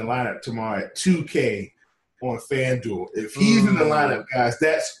be in the lineup tomorrow at 2K on FanDuel. If he's in the lineup, guys,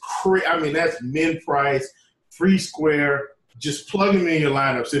 that's crazy. I mean, that's min price, free square. Just plug him in your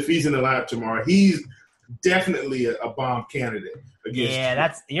lineups. If he's in the lineup tomorrow, he's definitely a bomb candidate.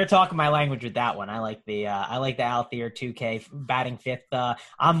 Yeah, you're talking my language with that one. I like the Althea 2K batting fifth.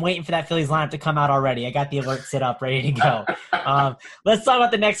 I'm waiting for that Phillies lineup to come out already. I got the alert set up, ready to go. Let's talk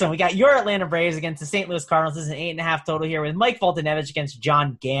about the next one. We got your Atlanta Braves against the St. Louis Cardinals. This is an 8.5 total here with Mike Foltynewicz against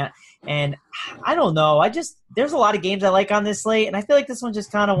John Gant. And I don't know. There's a lot of games I like on this slate, and I feel like this one's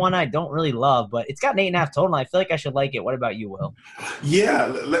just kind of one I don't really love, but it's got an 8.5 total, and I feel like I should like it. What about you, Will? Yeah,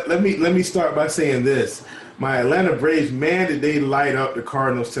 let me start by saying this. My Atlanta Braves, man, did they light up the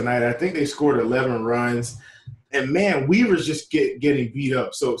Cardinals tonight. I think they scored 11 runs. And, man, Weaver's just getting beat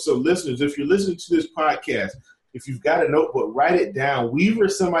up. So listeners, if you're listening to this podcast, if you've got a notebook, write it down. Weaver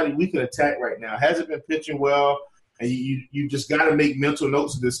is somebody we can attack right now. Hasn't been pitching well, and you just got to make mental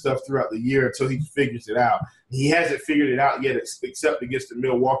notes of this stuff throughout the year until he figures it out. He hasn't figured it out yet except against the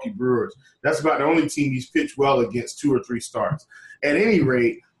Milwaukee Brewers. That's about the only team he's pitched well against 2 or 3 starts. At any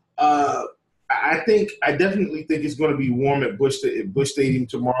rate, I definitely think it's going to be warm at Busch Stadium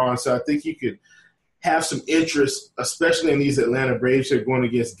tomorrow, and so I think you could have some interest, especially in these Atlanta Braves that are going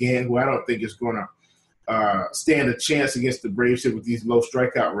against Gant, who I don't think is going to stand a chance against the Braves here with these low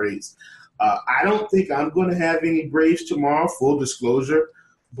strikeout rates. I don't think I'm going to have any Braves tomorrow, full disclosure,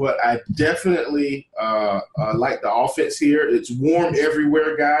 but I definitely like the offense here. It's warm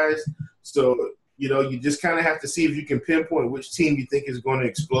everywhere, guys, so you just kind of have to see if you can pinpoint which team you think is going to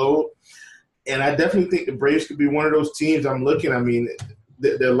explode. And I definitely think the Braves could be one of those teams I'm looking. I mean,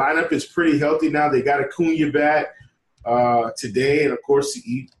 their lineup is pretty healthy now. They got Acuna back today, and, of course,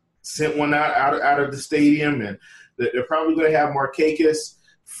 he sent one out of the stadium. And they're probably going to have Markakis,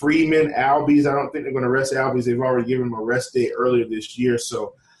 Freeman, Albies. I don't think they're going to rest Albies. They've already given him a rest day earlier this year.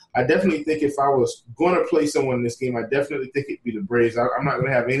 So I definitely think if I was going to play someone in this game, I definitely think it'd be the Braves. I'm not going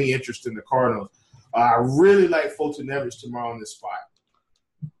to have any interest in the Cardinals. I really like Fulton Evans tomorrow on this spot.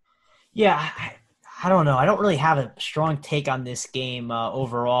 Yeah, I don't know. I don't really have a strong take on this game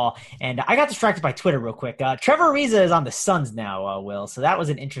overall. And I got distracted by Twitter real quick. Trevor Ariza is on the Suns now, Will. So that was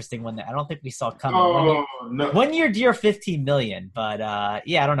an interesting one that I don't think we saw coming. Oh, no. 1 year deal, $15 million. But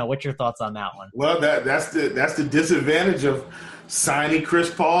yeah, I don't know. What's your thoughts on that one? Well, that's the disadvantage of signing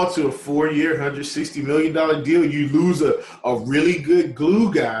Chris Paul to a 4-year, $160 million deal. You lose a really good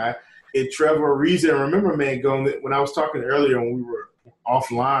glue guy in Trevor Ariza. And remember, Mangone, when I was talking earlier when we were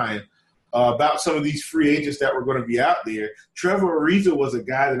offline about some of these free agents that were going to be out there, Trevor Ariza was a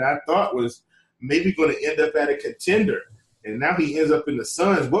guy that I thought was maybe going to end up at a contender. And now he ends up in the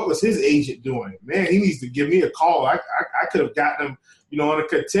Suns. What was his agent doing? Man, he needs to give me a call. I could have gotten him, on a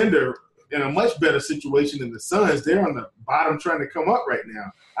contender in a much better situation than the Suns. They're on the bottom trying to come up right now.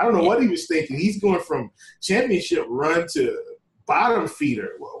 I don't know what he was thinking. He's going from championship run to bottom feeder.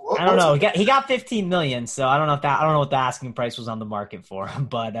 I don't know. He got $15 million, so I don't know what the asking price was on the market for him.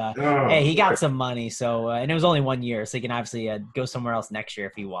 But hey, he got some money. So and it was only 1 year, so he can obviously go somewhere else next year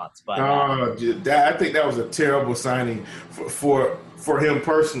if he wants. But I think that was a terrible signing for him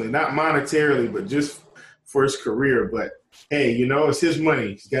personally, not monetarily, but just for his career. But hey, it's his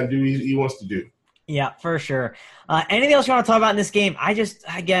money. He's got to do what he wants to do. Yeah, for sure. Anything else you want to talk about in this game? I just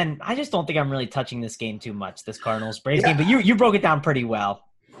don't think I'm really touching this game too much, this Cardinals-Braves game. But you broke it down pretty well.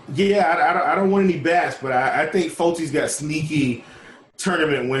 Yeah, I don't want any bats, but I think Fulton's got sneaky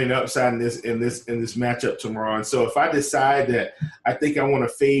tournament winning upside in this matchup tomorrow. And so if I decide that I think I want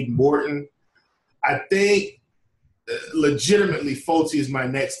to fade Morton, I think legitimately Fulton is my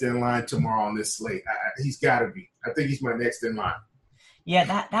next in line tomorrow on this slate. He's got to be. I think he's my next in line. Yeah,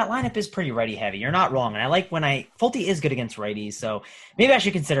 that lineup is pretty righty heavy. You're not wrong. And I like Fulton is good against righties, so maybe I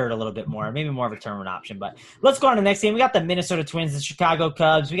should consider it a little bit more, maybe more of a tournament option. But let's go on to the next game. We got the Minnesota Twins, the Chicago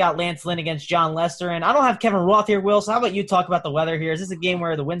Cubs. We got Lance Lynn against John Lester. And I don't have Kevin Roth here, Will, so how about you talk about the weather here? Is this a game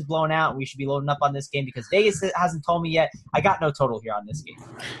where the wind's blowing out and we should be loading up on this game? Because Vegas hasn't told me yet. I got no total here on this game.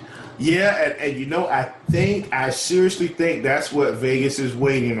 Yeah, and I seriously think that's what Vegas is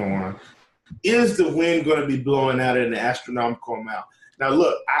waiting on. Is the wind going to be blowing out at an astronomical amount? Now,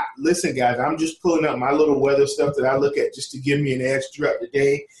 look, listen, guys, I'm just pulling up my little weather stuff that I look at just to give me an edge throughout the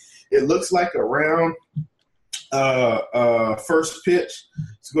day. It looks like around first pitch,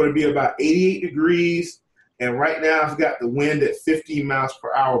 it's going to be about 88 degrees. And right now I've got the wind at 15 miles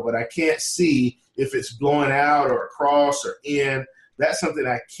per hour, but I can't see if it's blowing out or across or in. That's something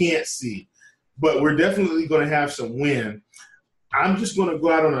I can't see. But we're definitely going to have some wind. I'm just going to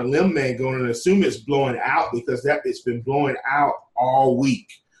go out on a limb, and assume it's blowing out because it's been blowing out all week.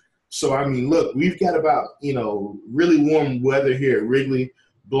 So, I mean, look, we've got about, really warm weather here at Wrigley,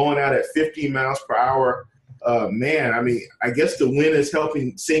 blowing out at 15 miles per hour. Man, I mean, I guess the wind is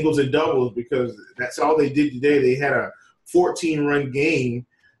helping singles and doubles because that's all they did today. They had a 14-run game,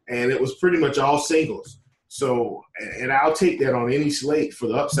 and it was pretty much all singles. So, and I'll take that on any slate for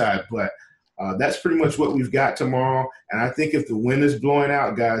the upside, but that's pretty much what we've got tomorrow. And I think if the wind is blowing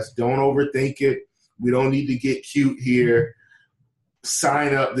out, guys, don't overthink it. We don't need to get cute here.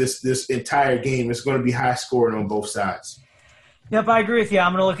 Sign up this entire game. It's going to be high scoring on both sides. Yep, I agree with you.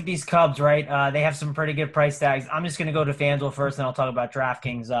 I'm going to look at these Cubs, right? They have some pretty good price tags. I'm just going to go to FanDuel first, and I'll talk about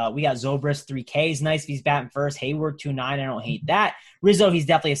DraftKings. We got Zobrist, 3K. He's nice if he's batting first. Hayward, 2.9. I don't hate that. Rizzo, he's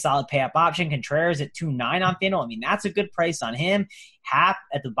definitely a solid pay-up option. Contreras at 2.9 on FanDuel. I mean, that's a good price on him. Hap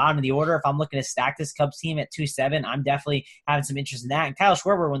at the bottom of the order. If I'm looking to stack this Cubs team at 2.7, I'm definitely having some interest in that. And Kyle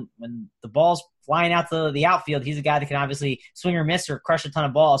Schwarber, when the ball's flying out to the outfield, he's a guy that can obviously swing or miss or crush a ton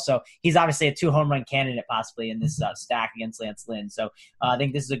of balls. So he's obviously a 2-home-run candidate possibly in this stack against Lance Lynn. So I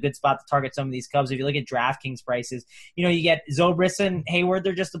think this is a good spot to target some of these Cubs. If you look at DraftKings prices, you get Zobrist and Hayward.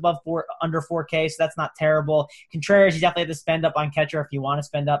 They're just under 4K, so that's not terrible. Contreras, you definitely have to spend up on catcher if you want to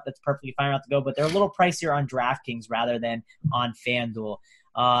spend up. That's perfectly fine route to go, but they're a little pricier on DraftKings rather than on FanDuel.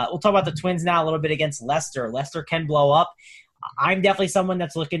 We'll talk about the Twins now a little bit against Lester. Lester can blow up. I'm definitely someone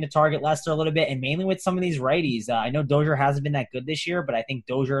that's looking to target Lester a little bit, and mainly with some of these righties. I know Dozier hasn't been that good this year, but I think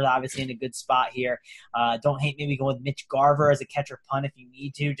Dozier is obviously in a good spot here. Don't hate maybe going with Mitch Garver as a catcher punt if you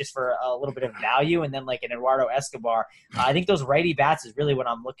need to, just for a little bit of value, and then like an Eduardo Escobar. I think those righty bats is really what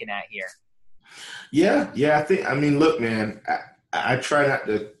I'm looking at here. Yeah. I mean, look, man, I try not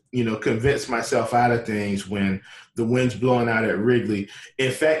to, convince myself out of things when the wind's blowing out at Wrigley.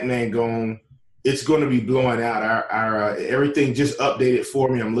 In fact, Mangone, it's going to be blowing out. Our everything just updated for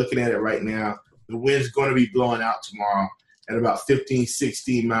me. I'm looking at it right now. The wind's going to be blowing out tomorrow at about 15,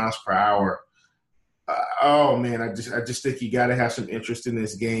 16 miles per hour. Oh man, I just think you got to have some interest in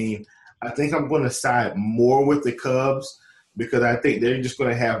this game. I think I'm going to side more with the Cubs because I think they're just going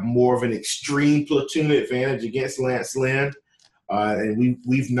to have more of an extreme platoon advantage against Lance Lynn. And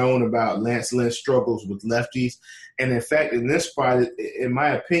we've known about Lance Lynn's struggles with lefties. And, in fact, in this spot, in my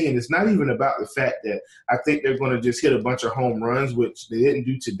opinion, it's not even about the fact that I think they're going to just hit a bunch of home runs, which they didn't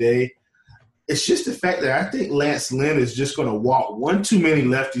do today. It's just the fact that I think Lance Lynn is just going to walk one too many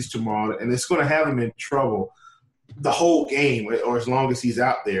lefties tomorrow, and it's going to have him in trouble the whole game or as long as he's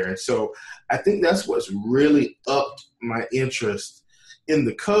out there. And so I think that's what's really upped my interest in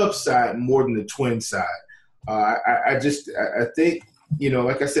the Cubs side more than the Twins side. I think,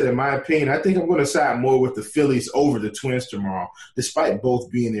 like I said, in my opinion, I think I'm going to side more with the Phillies over the Twins tomorrow, despite both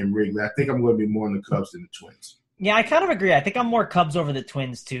being in Wrigley. I think I'm going to be more in the Cubs than the Twins. Yeah, I kind of agree. I think I'm more Cubs over the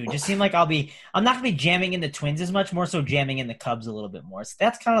Twins too. Just seem like I'm not going to be jamming in the Twins as much, more so jamming in the Cubs a little bit more. So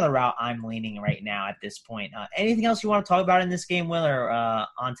that's kind of the route I'm leaning right now at this point. Anything else you want to talk about in this game, Will, or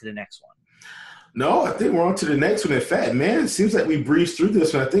on to the next one? No, I think we're on to the next one. In fact, man, it seems like we breezed through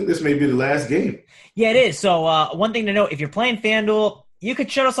this one. I think this may be the last game. Yeah, it is. So one thing to note, if you're playing FanDuel, you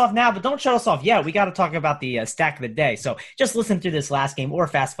could shut us off now, but don't shut us off yet. We got to talk about the stack of the day. So just listen through this last game or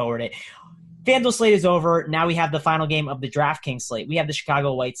fast forward it. FanDuel slate is over. Now we have the final game of the DraftKings slate. We have the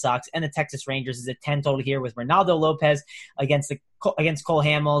Chicago White Sox and the Texas Rangers. Is a 10 total here with Ronaldo Lopez against Cole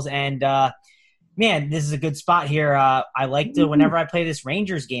Hamels. And, man, this is a good spot here. I like to, whenever I play this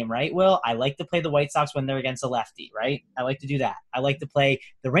Rangers game, right, Will, I like to play the White Sox when they're against a lefty, right? I like to do that. I like to play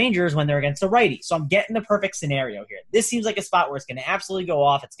the Rangers when they're against a righty. So I'm getting the perfect scenario here. This seems like a spot where it's going to absolutely go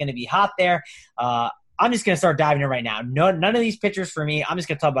off. It's going to be hot there. I'm just going to start diving in right now. None of these pitchers for me. I'm just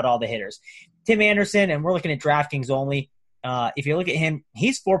going to talk about all the hitters. Tim Anderson, and we're looking at DraftKings only. If you look at him,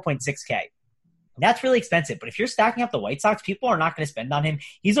 he's 4.6K. That's really expensive. But if you're stacking up the White Sox, people are not going to spend on him.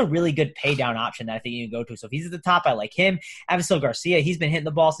 He's a really good pay down option that I think you can go to. So if he's at the top, I like him. Avisail Garcia, he's been hitting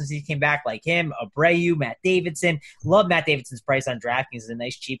the ball since he came back, like him. Abreu, Matt Davidson. Love Matt Davidson's price on DraftKings. He's a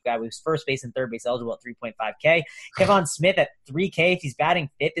nice cheap guy. He's first base and third base eligible at 3.5K. Kevon Smith at 3K. If he's batting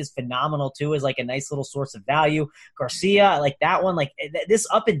fifth is phenomenal too, is like a nice little source of value. Garcia, I like that one. Like this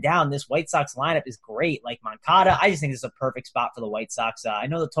up and down, this White Sox lineup is great. Like Moncada, I just think this is a perfect spot for the White Sox. I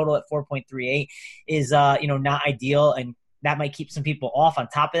know the total at 4.38 is not ideal, and that might keep some people off. On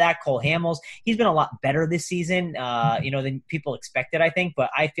top of that, Cole Hamels, he's been a lot better this season, than people expected, I think, but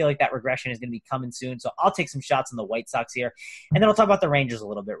I feel like that regression is going to be coming soon. So I'll take some shots on the White Sox here, and then I'll talk about the Rangers a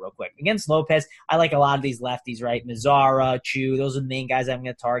little bit real quick. Against Lopez, I like a lot of these lefties, right? Mazzara, Chu, those are the main guys I'm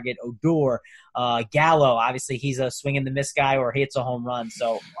going to target. Odor, Gallo, obviously he's a swing and the miss guy or hits a home run.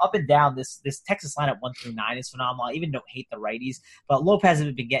 So up and down, this Texas lineup 1 through 9 is phenomenal. I even don't hate the righties, but Lopez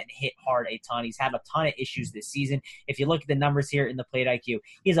has been getting hit hard a ton. He's had a ton of issues this season. If you look at the numbers here in the plate IQ,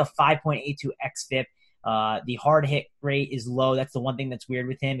 he has a 5.82 xFIP. The hard hit rate is low. That's the one thing that's weird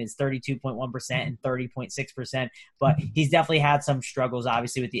with him is 32.1% and 30.6%. But he's definitely had some struggles,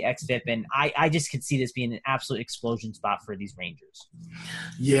 obviously, with the xFIP, and I just could see this being an absolute explosion spot for these Rangers.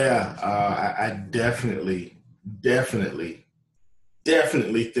 Yeah, I definitely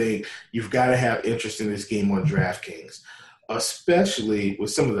think you've got to have interest in this game on DraftKings, especially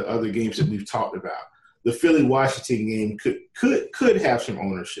with some of the other games that we've talked about. The Philly-Washington game could have some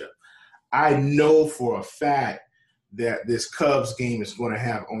ownership. I know for a fact that this Cubs game is going to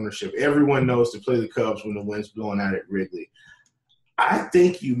have ownership. Everyone knows to play the Cubs when the wind's blowing out at Wrigley. I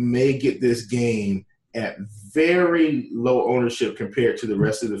think you may get this game at very low ownership compared to the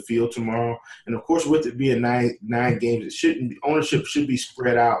rest of the field tomorrow. And, of course, with it being nine games, ownership should be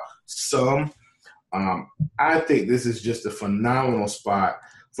spread out some. I think this is just a phenomenal spot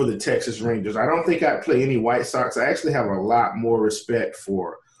for the Texas Rangers. I don't think I'd play any White Sox. I actually have a lot more respect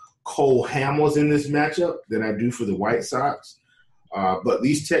for Cole Hamels in this matchup than I do for the White Sox. But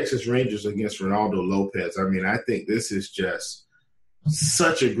these Texas Rangers against Ronaldo Lopez, I mean, I think this is just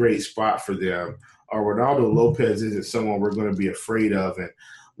such a great spot for them. Ronaldo Lopez isn't someone we're going to be afraid of. And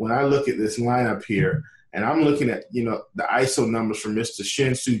when I look at this lineup here, and I'm looking at, the ISO numbers for Mr.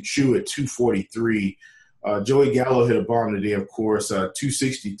 Shin-Soo Choo at 243, Joey Gallo hit a bomb today, of course,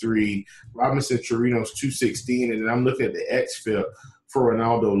 263. Robinson Chirinos, 216. And then I'm looking at the xFIP for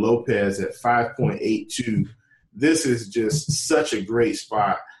Ronaldo Lopez at 5.82. This is just such a great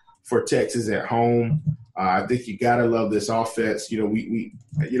spot for Texas at home. I think you got to love this offense.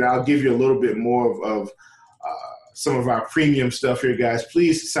 I'll give you a little bit more of some of our premium stuff here, guys.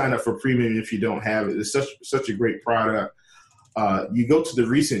 Please sign up for premium if you don't have it. It's such a great product. You go to the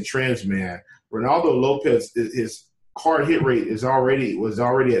recent trends, man. Ronaldo Lopez, his hard hit rate was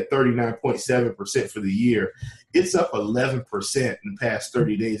already at 39.7% for the year. It's up 11% in the past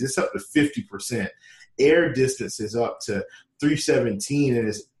 30 days. It's up to 50%. Air distance is up to 317, and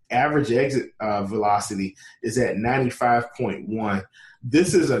his average exit velocity is at 95.1.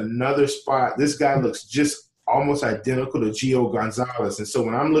 This is another spot. This guy looks just almost identical to Gio Gonzalez. And so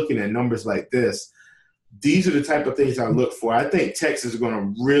when I'm looking at numbers like this, these are the type of things I look for. I think Texas is going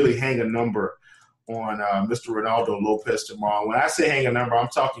to really hang a number on Mr. Ronaldo Lopez tomorrow. When I say hang a number, I'm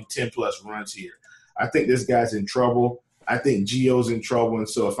talking 10-plus runs here. I think this guy's in trouble. I think Gio's in trouble. And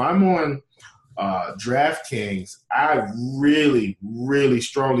so if I'm on DraftKings, I really, really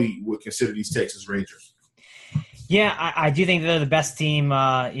strongly would consider these Texas Rangers. Yeah, I do think they're the best team,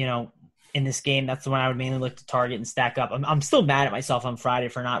 in this game. That's the one I would mainly look to target and stack up. I'm still mad at myself on Friday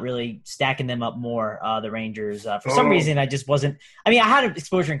for not really stacking them up more, the Rangers. For some reason, I just wasn't – I mean, I had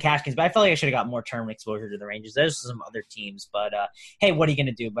exposure in cash games, but I felt like I should have got more term exposure to the Rangers. There's some other teams, but, hey, what are you going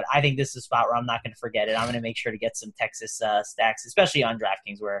to do? But I think this is a spot where I'm not going to forget it. I'm going to make sure to get some Texas stacks, especially on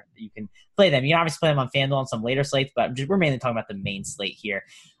DraftKings where you can play them. You can obviously play them on FanDuel on some later slates, but we're mainly talking about the main slate here.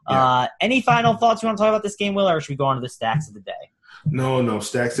 Yeah. Any final thoughts you want to talk about this game, Will, or should we go on to the stacks of the day? No,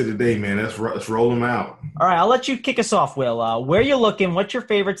 stacks of the day, man. Let's roll them out. All right, I'll let you kick us off, Will. Where you looking? What's your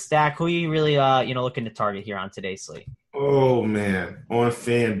favorite stack? Who are you really, looking to target here on today's slate? Oh man, on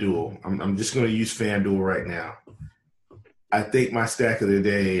FanDuel. I'm just going to use FanDuel right now. I think my stack of the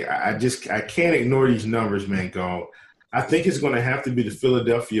day. I can't ignore these numbers, Mangone. I think it's going to have to be the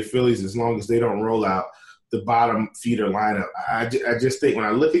Philadelphia Phillies as long as they don't roll out the bottom feeder lineup. I just think when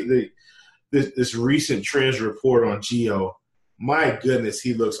I look at this recent trends report on Gio. My goodness,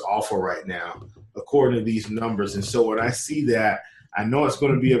 he looks awful right now, according to these numbers. And so when I see that, I know it's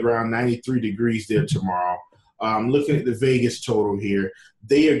going to be around 93 degrees there tomorrow. I'm looking at the Vegas total here.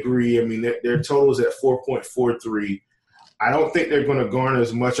 They agree. I mean, their total is at 4.43. I don't think they're going to garner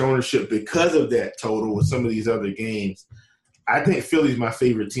as much ownership because of that total with some of these other games. I think Philly's my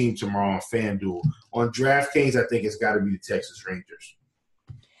favorite team tomorrow on FanDuel. On DraftKings, I think it's got to be the Texas Rangers.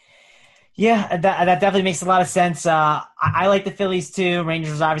 Yeah, that definitely makes a lot of sense. I like the Phillies too.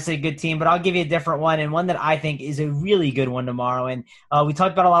 Rangers is obviously a good team, but I'll give you a different one, and one that I think is a really good one tomorrow. And we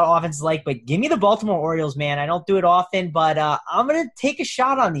talked about a lot of offenses but give me the Baltimore Orioles, man. I don't do it often, but I'm going to take a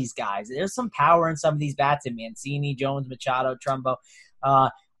shot on these guys. There's some power in some of these bats in Mancini, Jones, Machado, Trumbo.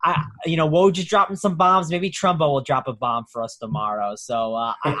 Woj is dropping some bombs. Maybe Trumbo will drop a bomb for us tomorrow. So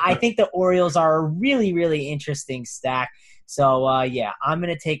I think the Orioles are a really, really interesting stack. So, I'm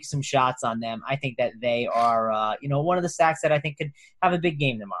going to take some shots on them. I think that they are, one of the stacks that I think could have a big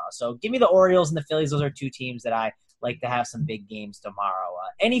game tomorrow. So give me the Orioles and the Phillies. Those are two teams that I like to have some big games tomorrow.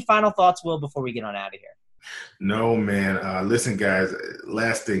 Any final thoughts, Will, before we get on out of here? No, man. Listen, guys,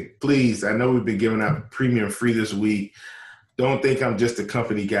 last thing, please. I know we've been giving out premium free this week. Don't think I'm just a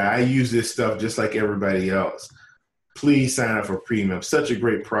company guy. I use this stuff just like everybody else. Please sign up for premium. Such a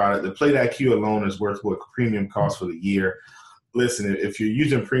great product. The Plate IQ alone is worth what premium costs for the year. Listen, if you're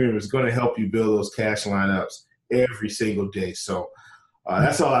using premium, it's going to help you build those cash lineups every single day. So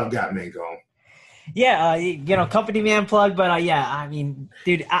that's all I've got, Mangone. Yeah, company man plug, but I mean,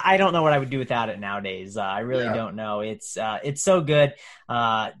 dude, I don't know what I would do without it nowadays. I really don't know. It's so good.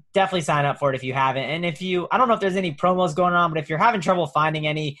 Definitely sign up for it if you haven't. And I don't know if there's any promos going on, but if you're having trouble finding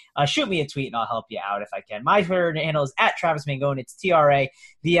any, shoot me a tweet and I'll help you out if I can. My Twitter handle is @TravisMangone. It's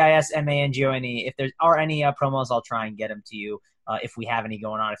TravisMangone. If there are any promos, I'll try and get them to you. If we have any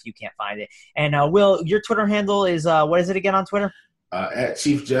going on, if you can't find it. And Will, your Twitter handle is, what is it again on Twitter?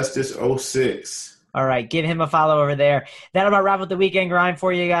 @ChiefJustice06. All right, give him a follow over there. That'll about wrap up the weekend grind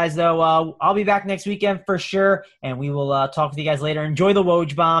for you guys, though. I'll be back next weekend for sure, and we will talk with you guys later. Enjoy the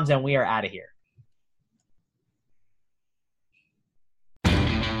Woj bombs, and we are out of here.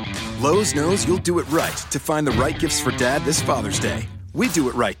 Lowe's knows you'll do it right to find the right gifts for Dad this Father's Day. We do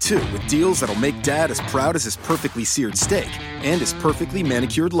it right, too, with deals that'll make Dad as proud as his perfectly seared steak and his perfectly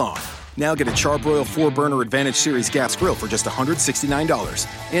manicured lawn. Now get a Charbroil 4-burner Advantage Series gas grill for just $169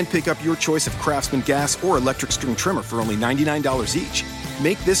 and pick up your choice of Craftsman gas or electric string trimmer for only $99 each.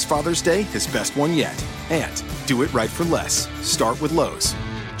 Make this Father's Day his best one yet. And do it right for less. Start with Lowe's.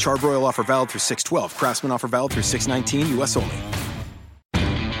 Charbroil offer valid through 6/12. Craftsman offer valid through 6/19. U.S. only.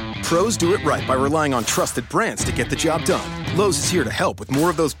 Pros do it right by relying on trusted brands to get the job done. Lowe's is here to help with more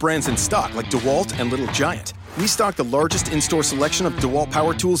of those brands in stock like DeWalt and Little Giant. We stock the largest in-store selection of DeWalt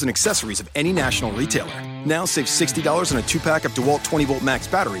power tools and accessories of any national retailer. Now save $60 on a 2-pack of DeWalt 20-volt max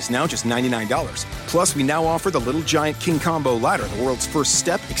batteries, now just $99. Plus, we now offer the Little Giant King Combo ladder, the world's first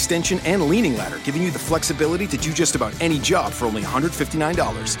step, extension, and leaning ladder, giving you the flexibility to do just about any job for only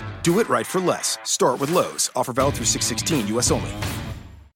 $159. Do it right for less. Start with Lowe's. Offer valid through 6/16. U.S. only.